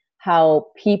amazing how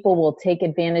people will take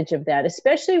advantage of that,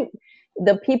 especially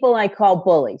the people I call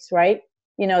bullies, right?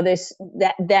 There's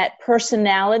that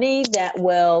personality that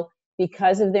will,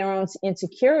 because of their own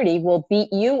insecurity, will beat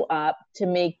you up to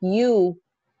make you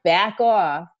back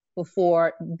off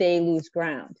before they lose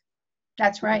ground.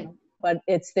 That's right. But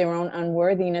it's their own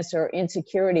unworthiness or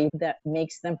insecurity that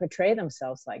makes them portray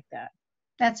themselves like that.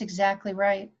 That's exactly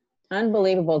right.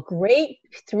 Unbelievable. Great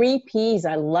 3 Ps.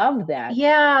 I love that.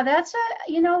 Yeah, that's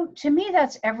to me,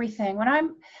 that's everything.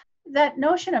 That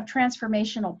notion of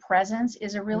transformational presence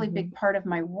is a really big part of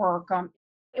my work.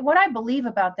 What I believe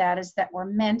about that is that we're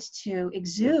meant to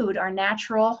exude our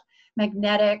natural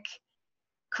magnetic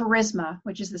charisma,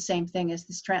 which is the same thing as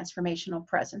this transformational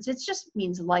presence. It just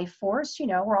means life force,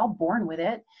 we're all born with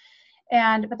it.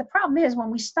 But the problem is when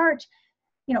we start,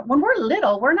 when we're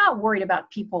little, we're not worried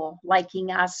about people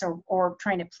liking us or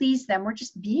trying to please them. We're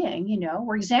just being,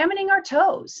 we're examining our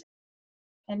toes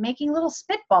and making little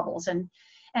spit bubbles,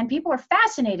 and people are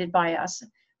fascinated by us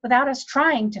without us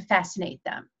trying to fascinate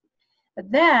them. But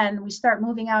then we start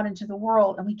moving out into the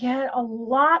world and we get a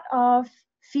lot of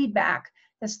feedback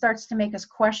that starts to make us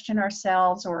question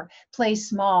ourselves or play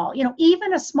small.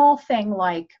 Even a small thing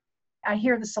like, I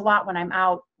hear this a lot when I'm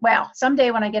out. Well,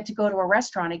 someday when I get to go to a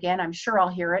restaurant again, I'm sure I'll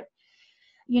hear it.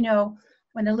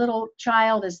 When a little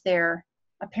child is there,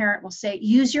 a parent will say,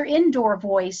 use your indoor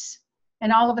voice.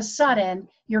 And all of a sudden,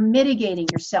 you're mitigating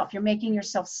yourself. You're making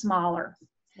yourself smaller.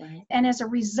 Right. And as a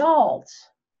result,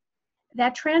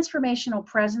 that transformational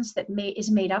presence that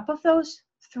is made up of those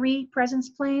 3 presence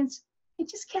planes, it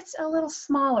just gets a little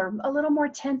smaller, a little more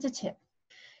tentative.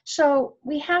 So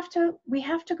we have to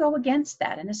go against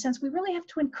that. In a sense, we really have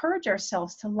to encourage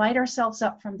ourselves to light ourselves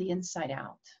up from the inside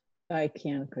out. I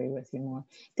can't agree with you more.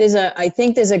 I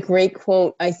think there's a great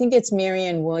quote. I think it's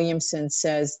Marianne Williamson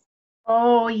says,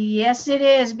 oh, yes, it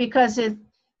is, because it's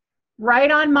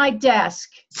right on my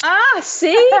desk.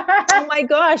 See? Oh my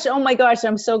gosh.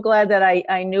 I'm so glad that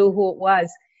I knew who it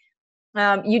was.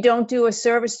 You don't do a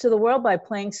service to the world by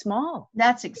playing small.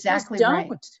 That's exactly right.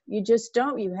 You just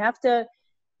don't. You have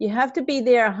to be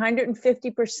there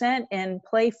 150% and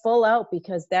play full out,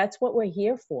 because that's what we're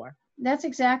here for. That's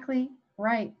exactly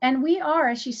right. And we are,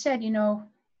 as she said,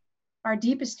 our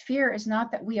deepest fear is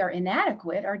not that we are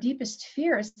inadequate. Our deepest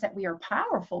fear is that we are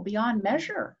powerful beyond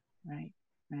measure. Right.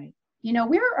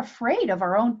 We're afraid of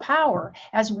our own power.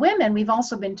 As women, we've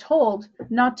also been told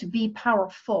not to be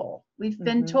powerful. We've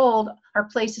been told our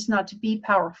place is not to be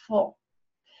powerful.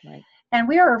 Right. And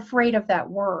we are afraid of that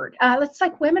word. It's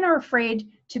like women are afraid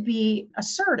to be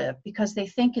assertive because they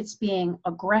think it's being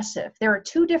aggressive. There are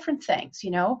 2 different things,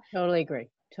 Totally agree.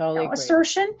 Totally agree.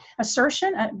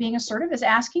 Assertion, being assertive is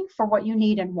asking for what you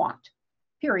need and want,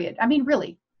 period. I mean,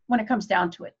 really, when it comes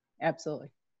down to it. Absolutely.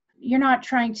 You're not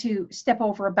trying to step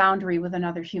over a boundary with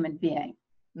another human being.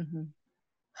 Mm-hmm.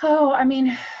 Oh, I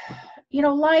mean,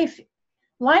 life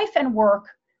and work.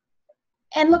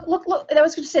 And look, I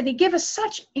was going to say, they give us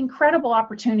such incredible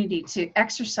opportunity to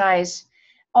exercise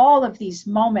all of these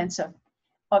moments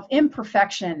of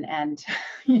imperfection and,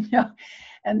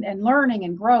 and learning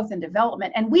and growth and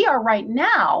development. And we are right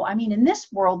now, in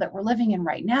this world that we're living in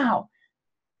right now,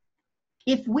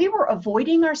 if we were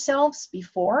avoiding ourselves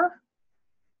before,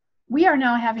 we are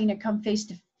now having to come face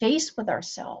to face with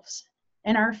ourselves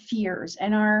and our fears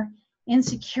and our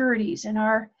insecurities and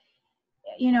our,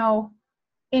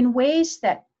 in ways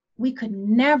that we could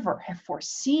never have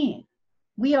foreseen.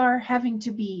 We are having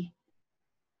to be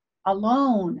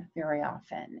alone very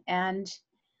often and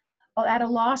at a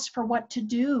loss for what to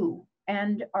do.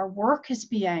 And our work is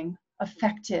being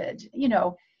affected,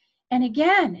 And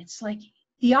again, it's like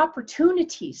the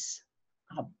opportunities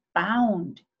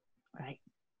abound. Right.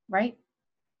 Right?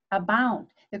 Abound.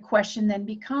 the question then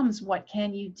becomes, what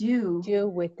can you do? Do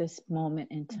with this moment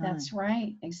in time. That's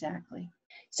right. Exactly.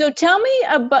 So tell me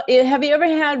about, have you ever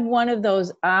had one of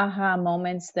those aha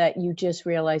moments that you just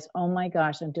realize, oh my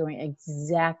gosh, I'm doing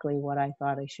exactly what I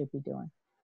thought I should be doing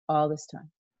all this time?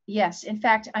 Yes. In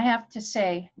fact, I have to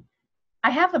say, I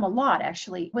have them a lot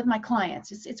actually with my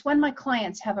clients. It's when my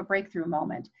clients have a breakthrough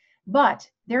moment. But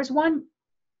there's one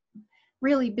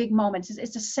really big moment.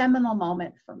 It's a seminal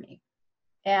moment for me.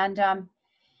 And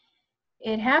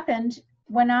it happened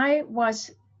when I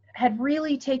had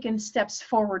really taken steps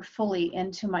forward fully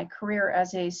into my career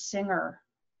as a singer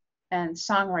and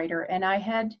songwriter. And I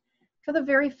had, for the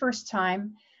very first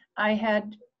time, I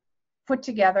had put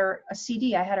together a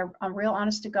CD. I had a real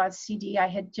honest to God CD. I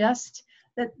had just,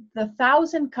 the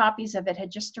 1,000 copies of it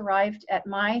had just arrived at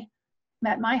my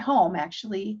home,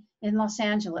 actually, in Los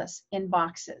Angeles in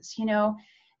boxes. You know,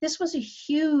 this was a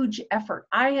huge effort.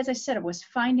 As I said, it was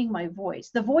finding my voice,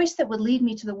 the voice that would lead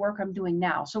me to the work I'm doing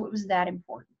now. So it was that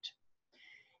important.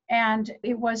 And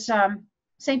it was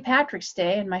St. Patrick's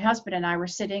Day, and my husband and I were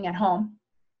sitting at home,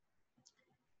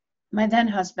 my then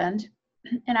husband,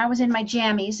 and I was in my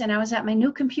jammies, and I was at my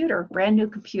new computer, brand new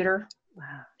computer.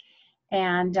 Wow.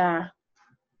 And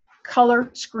color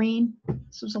screen.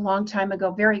 This was a long time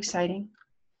ago, very exciting.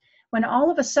 When all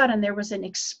of a sudden there was an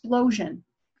explosion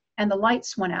and the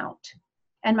lights went out.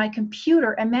 And my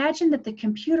computer, imagine that the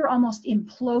computer almost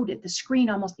imploded, the screen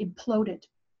almost imploded.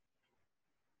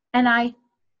 And I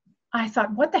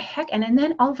thought, what the heck? And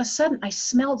then all of a sudden I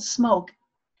smelled smoke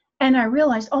and I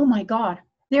realized, oh my God,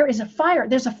 there is a fire.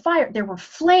 There's a fire. There were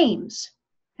flames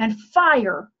and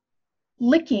fire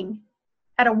licking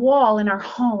at a wall in our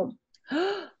home.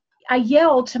 I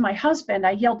yelled to my husband.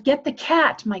 I yelled, get the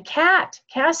cat, my cat,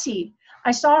 Cassie.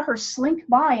 I saw her slink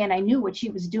by and I knew what she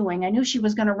was doing. I knew she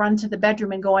was going to run to the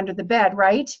bedroom and go under the bed,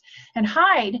 right? And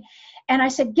hide. And I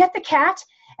said, get the cat.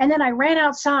 And then I ran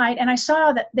outside and I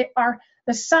saw that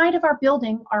the side of our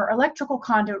building, our electrical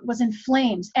conduit, was in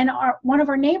flames. And one of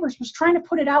our neighbors was trying to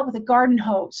put it out with a garden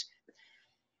hose.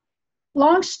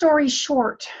 Long story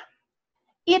short,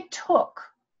 it took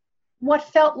what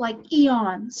felt like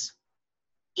eons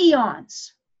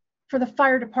for the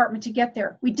fire department to get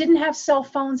there. We didn't have cell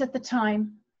phones at the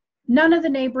time. None of the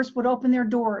neighbors would open their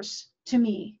doors to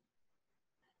me.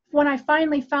 When I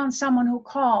finally found someone who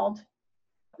called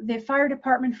the fire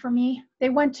department for me, they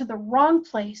went to the wrong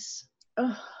place.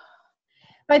 Ugh.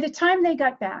 By the time they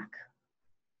got back,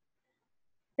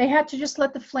 they had to just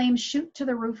let the flames shoot to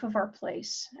the roof of our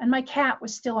place. And my cat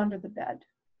was still under the bed.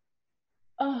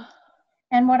 Ugh.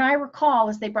 And what I recall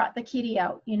is they brought the kitty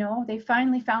out, you know, they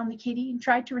finally found the kitty and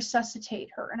tried to resuscitate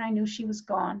her. And I knew she was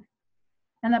gone.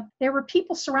 And there were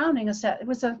people surrounding us. It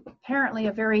was apparently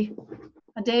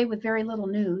a day with very little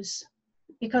news,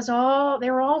 because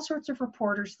there were all sorts of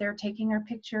reporters there taking our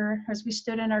picture as we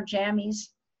stood in our jammies,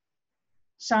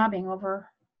 sobbing over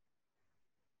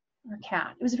our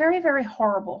cat. It was very, very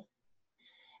horrible.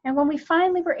 And when we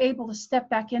finally were able to step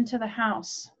back into the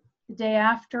house, the day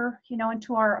after, you know,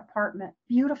 into our apartment,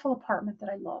 beautiful apartment that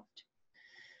I loved.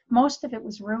 Most of it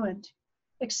was ruined,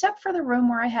 except for the room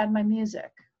where I had my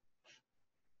music.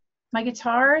 My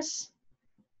guitars,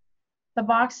 the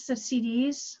boxes of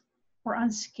CDs were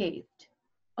unscathed.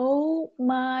 Oh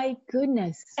my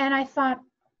goodness. And I thought,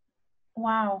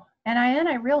 wow. And then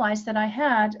I realized that I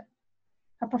had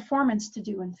a performance to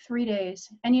do in 3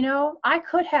 days. And you know, I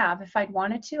could have, if I'd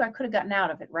wanted to, I could have gotten out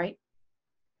of it, right?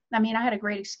 I mean, I had a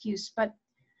great excuse, but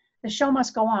the show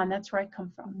must go on. That's where I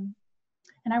come from.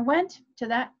 And I went to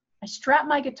that. I strapped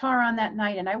my guitar on that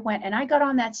night and I went and I got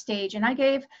on that stage and I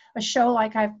gave a show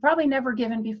like I've probably never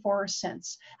given before or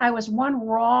since. I was one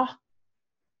raw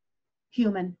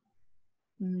human.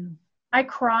 I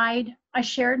cried. I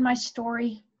shared my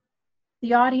story.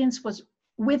 The audience was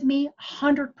with me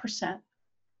 100%.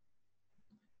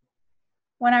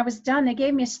 When I was done, they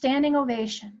gave me a standing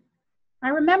ovation. I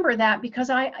remember that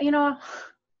because I, you know,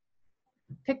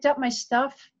 picked up my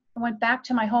stuff and went back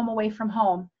to my home away from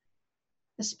home,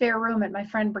 the spare room at my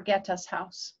friend Brigitta's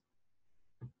house.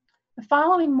 The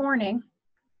following morning,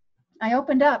 I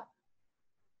opened up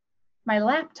my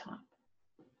laptop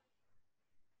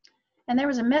and there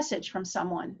was a message from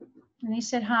someone. And he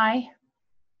said, hi,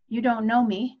 you don't know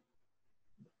me.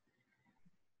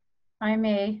 I'm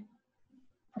a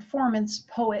performance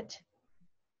poet.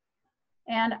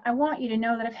 And I want you to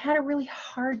know that I've had a really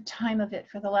hard time of it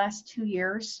for the last 2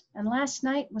 years. And last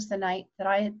night was the night that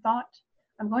I had thought,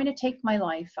 I'm going to take my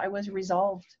life. I was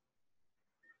resolved.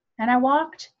 And I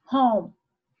walked home.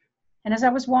 And as I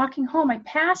was walking home, I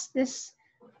passed this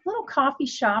little coffee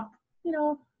shop, you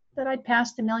know, that I'd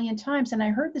passed a million times. And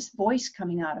I heard this voice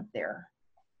coming out of there.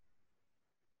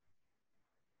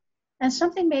 And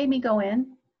something made me go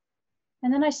in.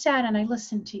 And then I sat and I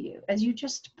listened to you as you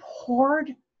just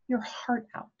poured your heart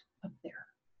out up there.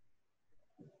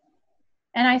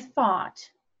 And I thought,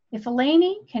 if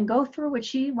Eleni can go through what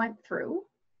she went through,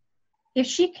 if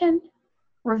she can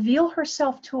reveal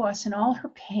herself to us in all her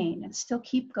pain and still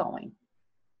keep going,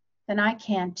 then I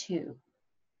can too.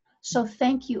 So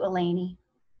thank you, Eleni,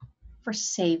 for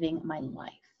saving my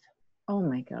life. Oh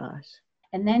my gosh.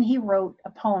 And then he wrote a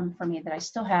poem for me that I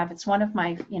still have. It's one of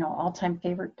my, all-time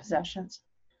favorite possessions.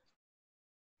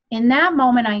 In that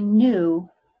moment, I knew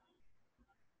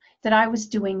that I was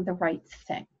doing the right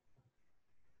thing.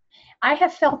 I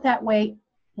have felt that way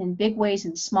in big ways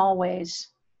and small ways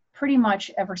pretty much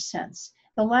ever since.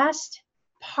 The last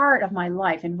part of my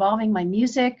life involving my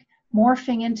music,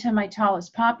 morphing into my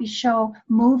Tallest Poppy show,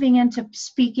 moving into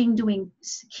speaking, doing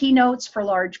keynotes for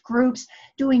large groups,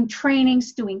 doing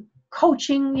trainings, doing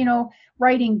coaching,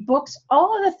 writing books,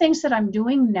 all of the things that I'm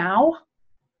doing now.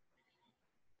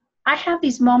 I have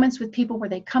these moments with people where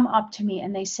they come up to me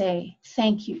and they say,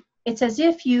 thank you. It's as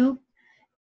if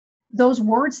those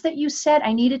words that you said,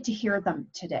 I needed to hear them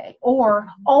today. Or,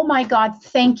 oh my God,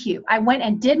 thank you. I went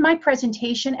and did my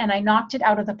presentation and I knocked it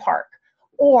out of the park.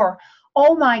 Or,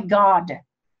 oh my God,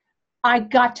 I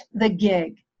got the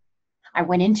gig. I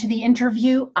went into the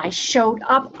interview. I showed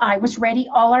up. I was ready.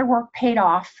 All our work paid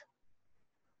off.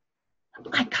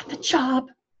 I got the job.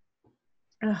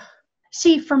 Ugh.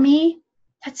 See, for me,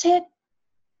 that's it.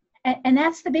 And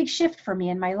that's the big shift for me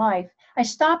in my life. I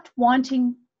stopped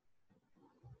wanting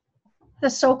the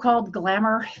so-called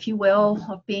glamour, if you will,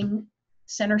 of being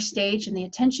center stage and the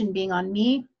attention being on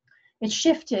me. It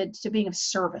shifted to being of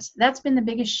service. That's been the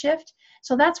biggest shift.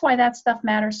 So that's why that stuff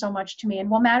matters so much to me and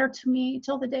will matter to me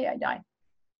till the day I die.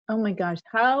 Oh my gosh,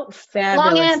 how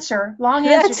fabulous. Long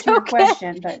answer to your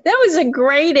question. But that was a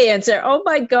great answer. Oh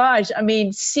my gosh. I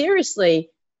mean, seriously,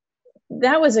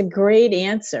 that was a great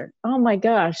answer. Oh my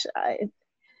gosh. I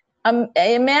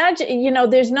imagine,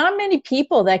 there's not many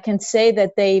people that can say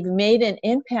that they've made an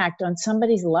impact on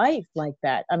somebody's life like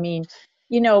that. I mean,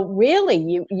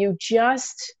 really,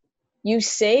 you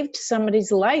saved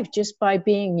somebody's life just by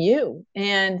being you.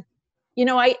 And,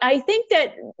 I think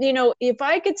that, if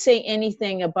I could say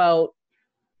anything about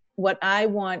what I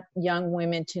want young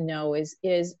women to know is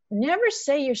never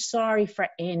say you're sorry for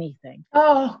anything.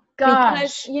 Oh,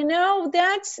 gosh.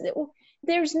 Because,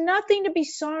 there's nothing to be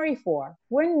sorry for.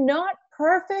 We're not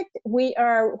perfect. We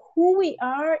are who we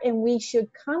are, and we should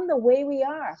come the way we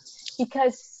are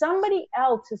because somebody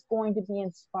else is going to be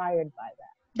inspired by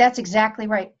that. That's exactly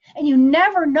right. And you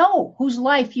never know whose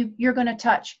life you're going to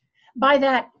touch by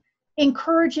that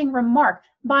encouraging remark,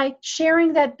 by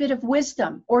sharing that bit of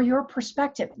wisdom or your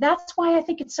perspective. That's why I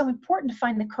think it's so important to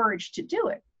find the courage to do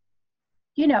it.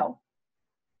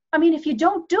 If you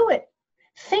don't do it,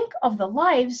 think of the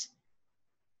lives.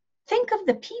 Think of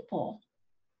the people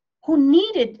who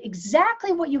needed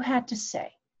exactly what you had to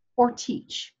say or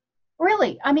teach.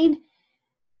 Really,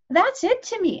 that's it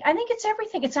to me. I think it's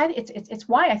everything. It's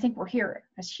why I think we're here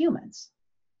as humans,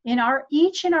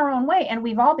 each in our own way. And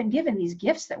we've all been given these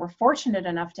gifts that we're fortunate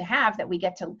enough to have that we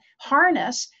get to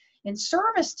harness in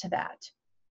service to that.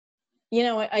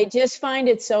 I just find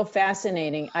it so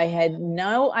fascinating. I had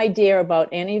no idea about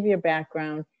any of your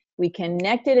background. We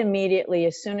connected immediately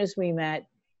as soon as we met.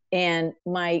 And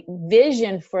my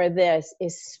vision for this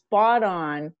is spot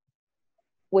on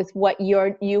with what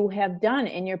you have done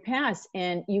in your past.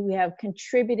 And you have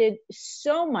contributed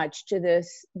so much to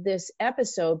this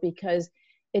episode because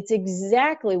it's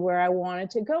exactly where I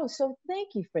wanted to go. So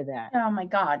thank you for that. Oh my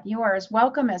God, you are as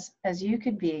welcome as you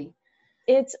could be.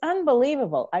 It's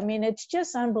unbelievable. It's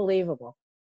just unbelievable.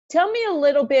 Tell me a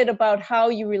little bit about how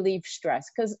you relieve stress.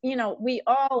 Because, we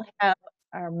all have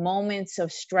our moments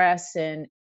of stress and,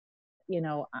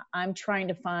 I'm trying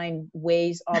to find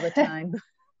ways all the time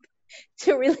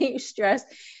to relieve stress.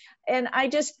 And I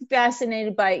just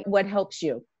fascinated by what helps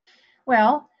you.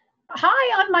 Well,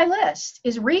 high on my list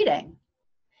is reading.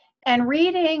 And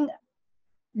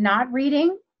not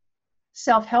reading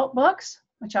self-help books,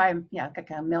 which I'm,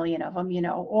 like a million of them,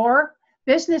 or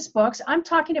business books. I'm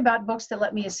talking about books that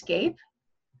let me escape.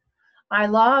 I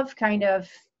love kind of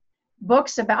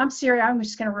books about, I'm serious, I'm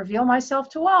just going to reveal myself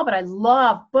to all, but I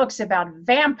love books about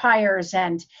vampires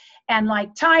and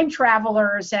like time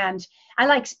travelers, and I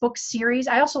like book series.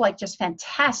 I also like just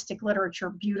fantastic literature,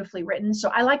 beautifully written. So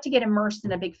I like to get immersed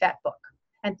in a big fat book.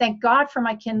 And thank God for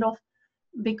my Kindle,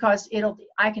 because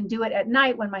I can do it at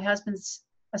night when my husband's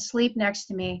asleep next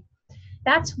to me.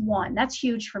 That's one. That's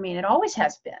huge for me, and it always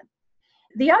has been.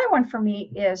 The other one for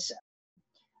me is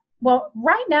Well,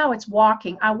 right now it's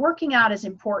walking. Working out is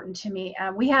important to me.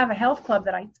 We have a health club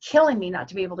that it's killing me not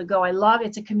to be able to go. I love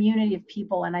it's a community of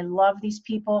people, and I love these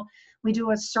people. We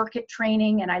do a circuit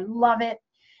training, and I love it.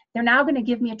 They're now going to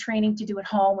give me a training to do at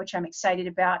home, which I'm excited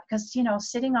about because,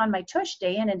 sitting on my tush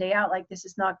day in and day out like this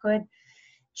is not good.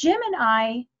 Jim and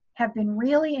I have been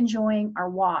really enjoying our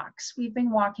walks. We've been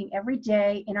walking every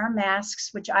day in our masks,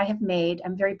 which I have made.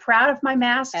 I'm very proud of my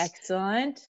masks.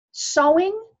 Excellent.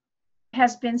 Sewing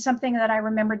has been something that I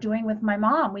remember doing with my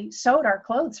mom. We sewed our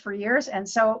clothes for years. And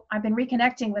so I've been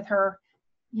reconnecting with her,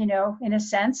 in a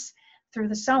sense, through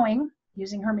the sewing,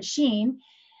 using her machine.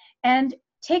 And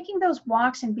taking those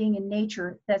walks and being in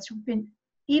nature, that's been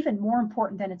even more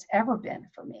important than it's ever been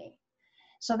for me.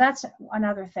 So that's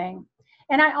another thing.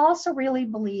 And I also really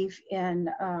believe in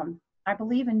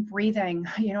breathing.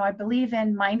 I believe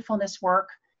in mindfulness work.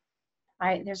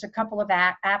 There's a couple of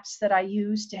apps that I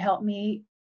use to help me.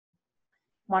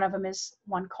 One of them is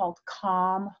one called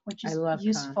Calm, which is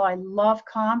useful. Calm. I love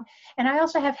Calm. And I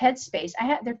also have Headspace.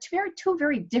 They're two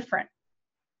very different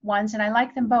ones, and I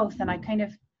like them both. And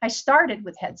I started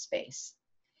with Headspace.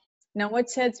 Now,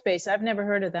 what's Headspace? I've never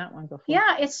heard of that one before.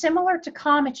 Yeah, it's similar to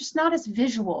Calm. It's just not as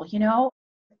visual,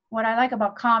 What I like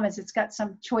about Calm is it's got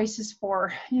some choices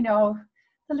for,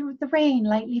 the rain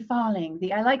lightly falling.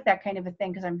 I like that kind of a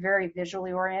thing because I'm very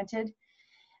visually oriented.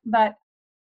 But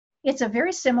it's a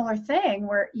very similar thing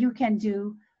where you can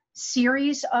do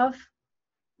series of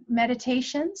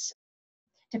meditations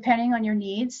depending on your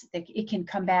needs. It can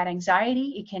combat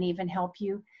anxiety. It can even help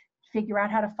you figure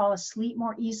out how to fall asleep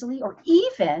more easily, or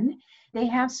even they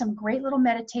have some great little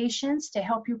meditations to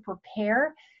help you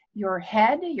prepare your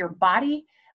head, your body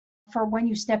for when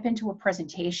you step into a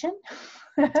presentation.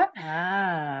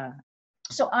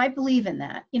 So I believe in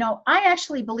that. I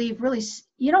actually believe really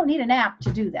you don't need an app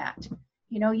to do that.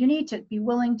 You need to be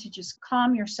willing to just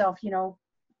calm yourself,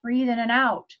 breathe in and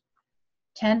out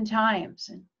 10 times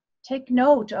and take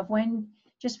note of when,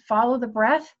 just follow the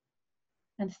breath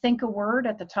and think a word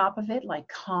at the top of it like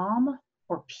calm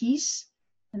or peace,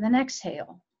 and then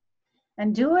exhale.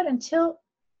 And do it until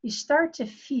you start to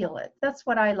feel it. That's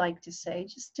what I like to say.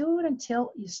 Just do it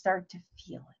until you start to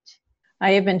feel it.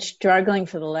 I have been struggling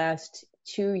for the last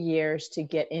 2 years to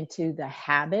get into the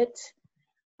habit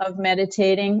of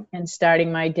meditating and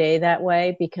starting my day that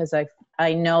way, because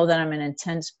I know that I'm an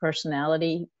intense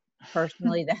personality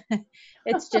personally. That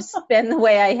it's just been the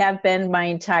way I have been my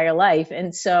entire life.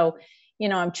 And so,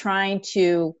 I'm trying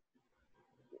to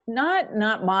not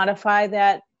modify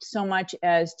that so much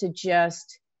as to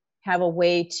just have a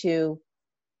way to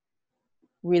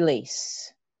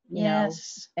release,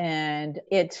 yes. And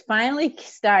it's finally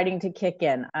starting to kick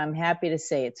in. I'm happy to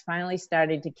say it's finally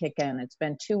starting to kick in. It's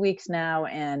been 2 weeks now,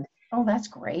 and oh, that's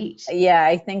great. Yeah,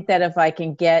 I think that if I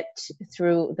can get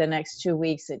through the next 2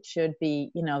 weeks, it should be,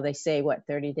 they say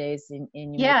 30 days in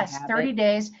you yes, make a habit. 30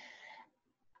 days.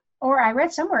 Or I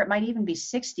read somewhere it might even be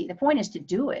 60. The point is to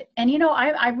do it. And,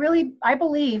 I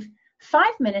believe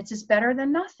 5 minutes is better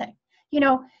than nothing,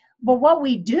 But what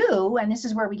we do, and this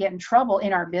is where we get in trouble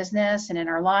in our business and in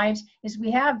our lives, is we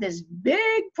have this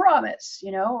big promise,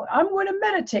 I'm going to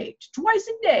meditate twice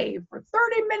a day for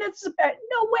 30 minutes.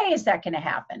 No way is that going to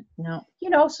happen. No.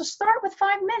 So start with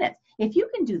 5 minutes. If you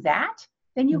can do that,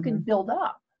 then you can build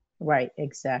up. Right.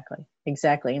 Exactly.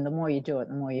 And the more you do it,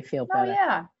 the more you feel better. Oh,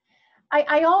 yeah.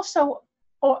 I also,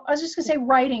 I was just going to say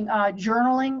writing,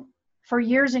 journaling. For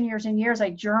years and years and years, I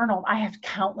journaled. I have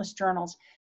countless journals.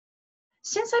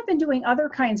 Since I've been doing other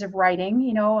kinds of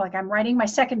writing, like I'm writing my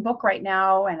second book right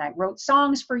now, and I wrote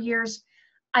songs for years,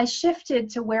 I shifted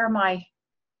to where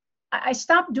I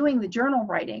stopped doing the journal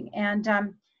writing, and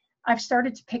I've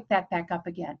started to pick that back up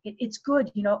again. It's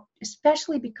good,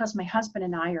 especially because my husband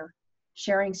and I are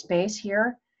sharing space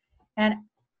here, and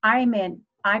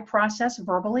I process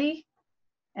verbally,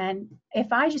 and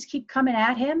if I just keep coming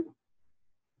at him,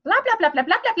 blah, blah, blah, blah,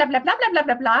 blah, blah, blah, blah, blah, blah, blah,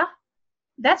 blah, blah,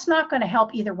 that's not going to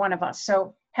help either one of us.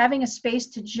 So having a space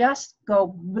to just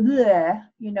go, bleh,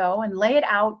 and lay it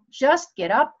out, just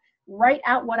get up, write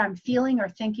out what I'm feeling or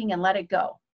thinking and let it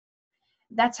go.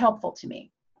 That's helpful to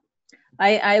me.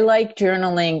 I like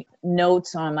journaling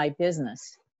notes on my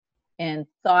business and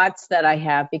thoughts that I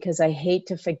have, because I hate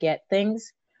to forget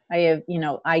things. I have,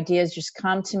 ideas just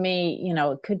come to me,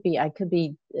 I could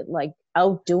be like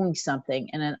out doing something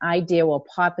and an idea will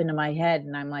pop into my head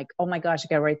and I'm like, oh my gosh, I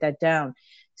got to write that down.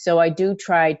 So I do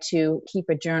try to keep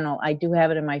a journal. I do have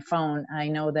it in my phone. I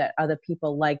know that other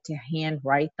people like to hand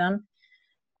write them,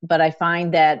 but I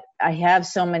find that I have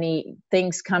so many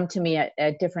things come to me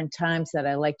at different times that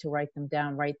I like to write them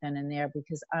down right then and there,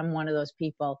 because I'm one of those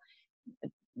people.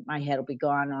 my head will be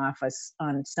gone off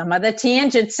on some other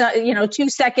tangent, 2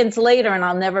 seconds later, and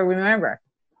I'll never remember.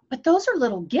 But those are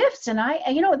little gifts. And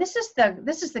this is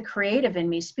the creative in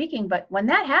me speaking, but when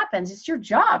that happens, it's your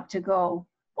job to go,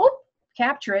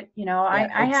 capture it.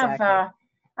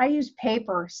 I use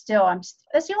paper still.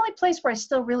 That's the only place where I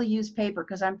still really use paper,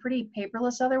 because I'm pretty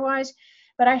paperless otherwise.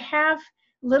 But I have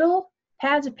little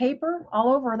pads of paper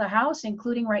all over the house,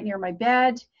 including right near my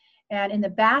bed and in the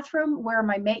bathroom where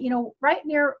right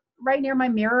near my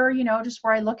mirror, just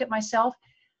where I look at myself,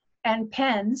 and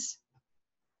pens.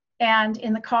 And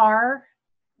in the car,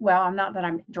 well, not that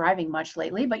I'm driving much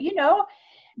lately,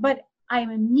 but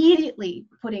I'm immediately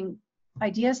putting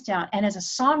ideas down. And as a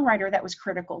songwriter, that was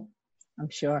critical. I'm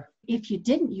sure. If you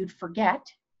didn't, you'd forget,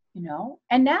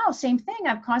 And now, same thing.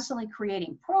 I'm constantly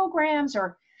creating programs,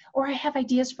 or I have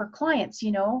ideas for clients,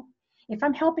 If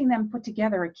I'm helping them put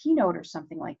together a keynote or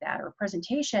something like that, or a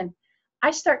presentation,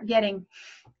 I start getting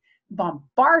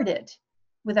bombarded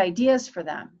with ideas for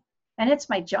them. And it's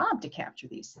my job to capture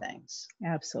these things.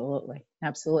 Absolutely.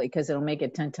 Absolutely. Because it'll make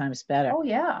it 10 times better. Oh,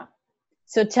 yeah.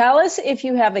 So tell us if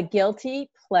you have a guilty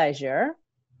pleasure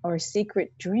or a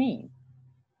secret dream.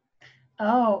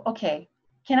 Oh, okay.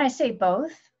 Can I say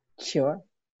both? Sure.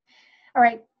 All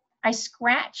right. I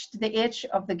scratched the itch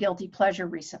of the guilty pleasure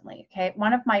recently. Okay.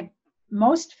 One of my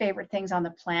most favorite things on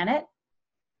the planet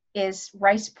is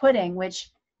rice pudding, which,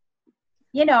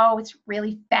 it's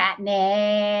really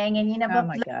fattening and, oh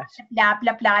my gosh, blah,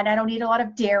 blah, blah. And I don't eat a lot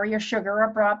of dairy or sugar or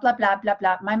blah, blah, blah, blah,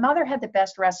 blah. My mother had the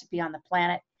best recipe on the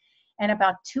planet. And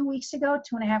about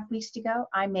 2.5 weeks ago,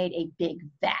 I made a big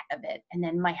vat of it. And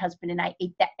then my husband and I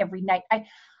ate that every night.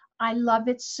 I love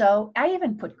it so. I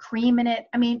even put cream in it.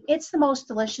 I mean, it's the most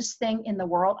delicious thing in the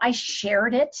world. I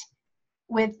shared it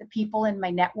with the people in my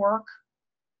network.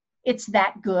 It's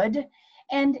that good.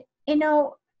 And,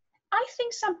 I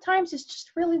think sometimes it's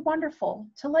just really wonderful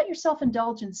to let yourself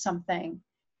indulge in something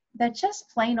that just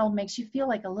plain old makes you feel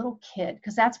like a little kid,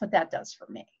 because that's what that does for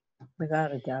me.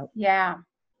 Without a doubt. Yeah.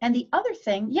 And the other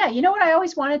thing, you know what I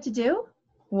always wanted to do?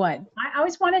 What? I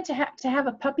always wanted to have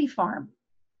a puppy farm.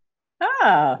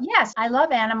 Oh. Yes, I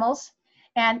love animals.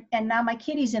 And now my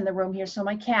kitty's in the room here, so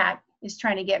my cat is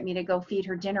trying to get me to go feed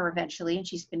her dinner eventually, and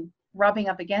she's been rubbing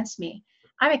up against me.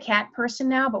 I'm a cat person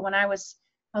now, but when I was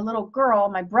a little girl,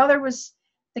 my brother was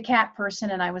the cat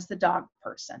person and I was the dog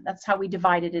person. That's how we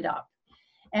divided it up.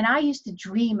 And I used to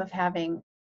dream of having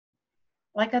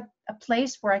like a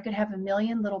place where I could have a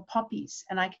million little puppies,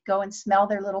 and I could go and smell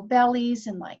their little bellies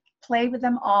and like play with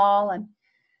them all. And,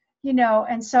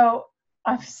 and so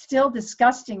I'm still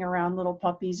disgusting around little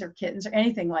puppies or kittens or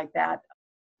anything like that.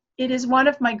 It is one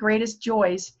of my greatest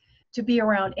joys to be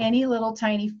around any little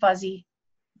tiny fuzzy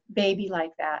baby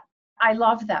like that. I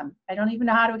love them. I don't even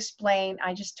know how to explain.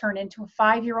 I just turn into a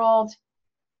 5-year-old.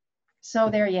 So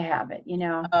there you have it,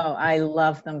 Oh, I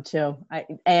love them too.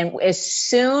 And as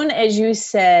soon as you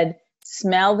said,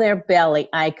 smell their belly,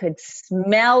 I could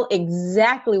smell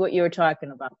exactly what you were talking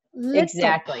about. Little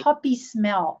exactly. Puppy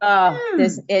smell. Oh,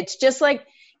 it's just like,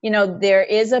 there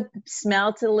is a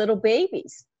smell to little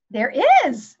babies. There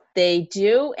is. They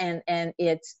do. And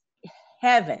it's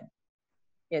heaven.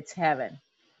 It's heaven.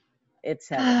 It's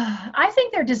heaven. I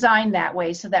think they're designed that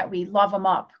way so that we love them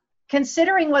up.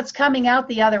 Considering what's coming out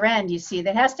the other end, you see,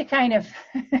 that has to kind of,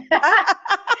 there's got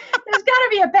to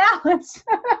be a balance.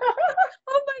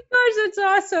 Oh my gosh, that's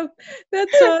awesome.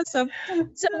 That's awesome.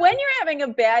 So when you're having a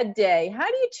bad day, how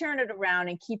do you turn it around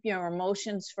and keep your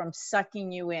emotions from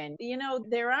sucking you in?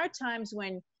 There are times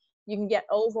when you can get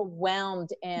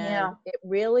overwhelmed, and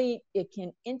it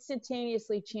can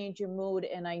instantaneously change your mood.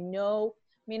 And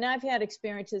I've had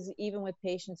experiences even with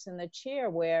patients in the chair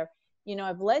where,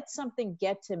 I've let something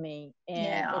get to me,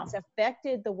 and it's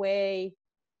affected the way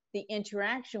the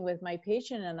interaction with my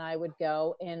patient and I would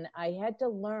go. And I had to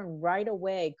learn right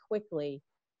away, quickly,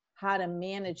 how to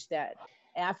manage that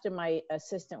after my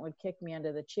assistant would kick me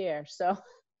under the chair. So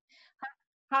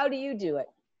how do you do it?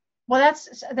 Well,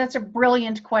 that's a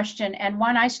brilliant question, and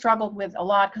one I struggled with a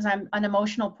lot because I'm an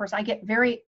emotional person. I get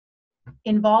very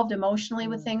involved emotionally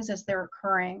with things as they're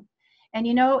occurring. And,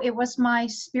 it was my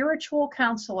spiritual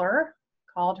counselor,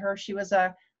 called her. She was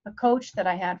a coach that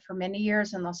I had for many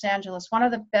years in Los Angeles. One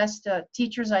of the best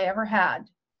teachers I ever had,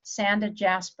 Sanda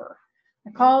Jasper.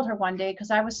 I called her one day because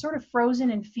I was sort of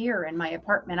frozen in fear in my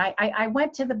apartment. I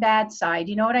went to the bad side.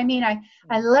 You know what I mean? I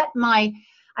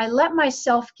let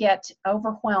myself get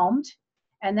overwhelmed.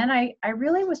 And then I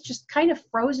really was just kind of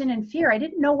frozen in fear. I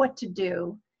didn't know what to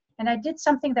do. And I did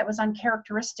something that was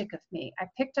uncharacteristic of me. I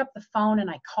picked up the phone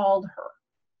and I called her.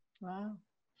 Wow.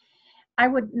 I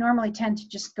would normally tend to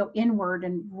just go inward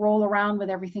and roll around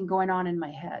with everything going on in my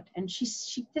head. And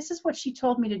this is what she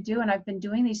told me to do. And I've been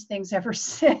doing these things ever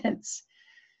since.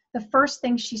 The first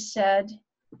thing she said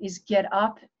is get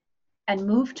up and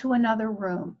move to another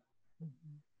room,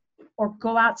 or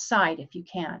go outside if you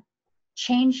can.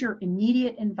 Change your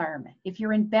immediate environment. If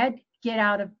you're in bed, get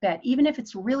out of bed. Even if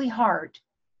it's really hard.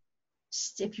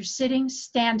 If you're sitting,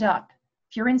 stand up.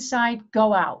 If you're inside,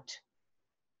 go out.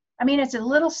 I mean, it's a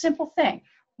little simple thing.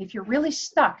 If you're really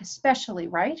stuck, especially,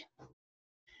 right?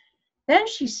 Then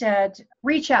she said,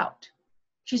 reach out.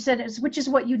 She said, which is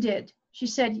what you did. She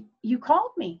said, you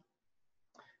called me.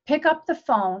 Pick up the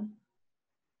phone,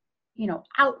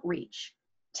 outreach.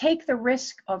 Take the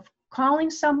risk of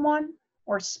calling someone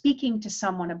or speaking to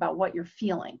someone about what you're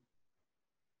feeling.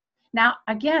 Now,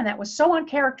 again, that was so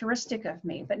uncharacteristic of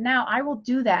me, but now I will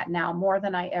do that now more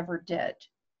than I ever did.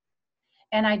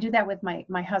 And I do that with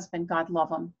my husband, God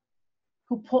love him,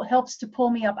 who helps to pull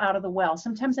me up out of the well.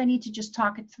 Sometimes I need to just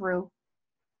talk it through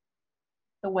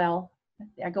the well.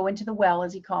 I go into the well,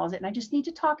 as he calls it, and I just need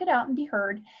to talk it out and be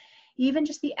heard. Even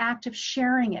just the act of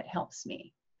sharing it helps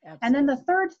me. Absolutely. And then the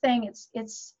third thing,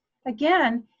 it's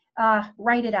again,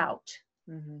 write it out.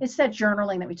 Mm-hmm. It's that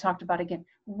journaling that we talked about again.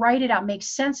 Write it out, make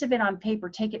sense of it on paper,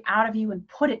 take it out of you and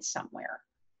put it somewhere.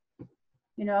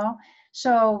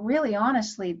 So really,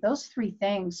 honestly, those three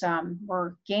things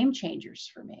were game changers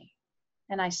for me,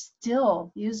 and I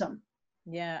still use them.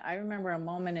 Yeah, I remember a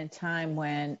moment in time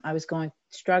when I was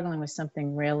struggling with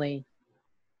something really,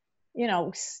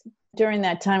 during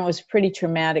that time it was pretty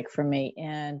traumatic for me,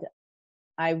 and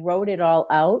I wrote it all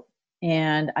out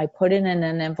and I put it in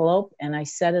an envelope and I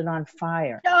set it on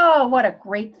fire. Oh, what a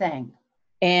great thing.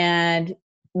 And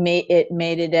made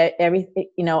it everything,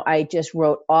 I just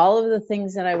wrote all of the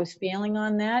things that I was feeling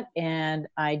on that, and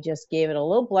I just gave it a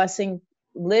little blessing,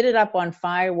 lit it up on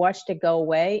fire, watched it go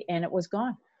away, and it was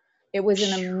gone. It was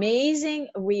an amazing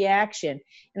reaction.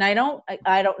 And I don't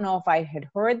know if I had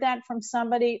heard that from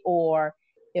somebody or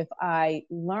if I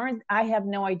learned. I have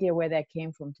no idea where that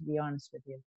came from, to be honest with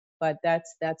you, but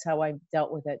that's how I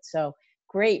dealt with it. So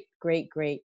great.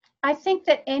 I think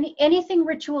that anything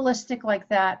ritualistic like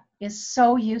that is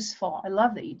so useful. I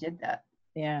love that you did that.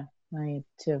 Yeah, I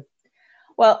too.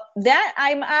 Well, that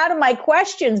I'm out of my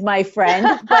questions, my friend.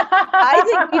 But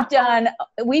I think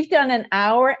we've done an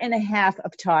hour and a half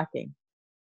of talking,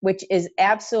 which is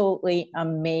absolutely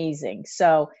amazing.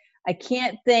 So I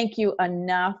can't thank you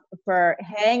enough for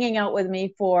hanging out with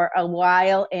me for a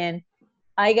while. And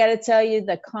I got to tell you,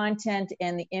 the content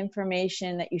and the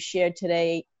information that you shared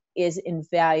today is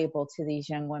invaluable to these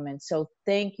young women. So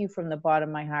thank you from the bottom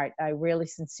of my heart. I really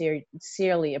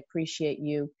sincerely appreciate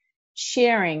you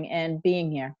sharing and being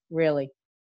here, really.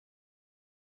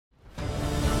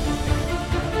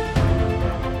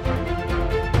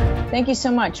 Thank you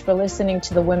so much for listening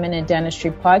to the Women in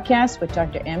Dentistry podcast with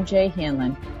Dr. MJ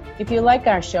Hanlon. If you like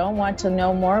our show and want to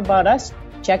know more about us,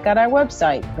 check out our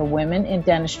website,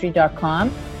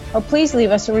 thewomenindentistry.com, or please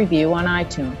leave us a review on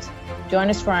iTunes. Join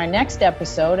us for our next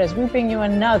episode as we bring you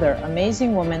another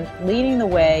amazing woman leading the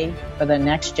way for the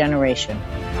next generation.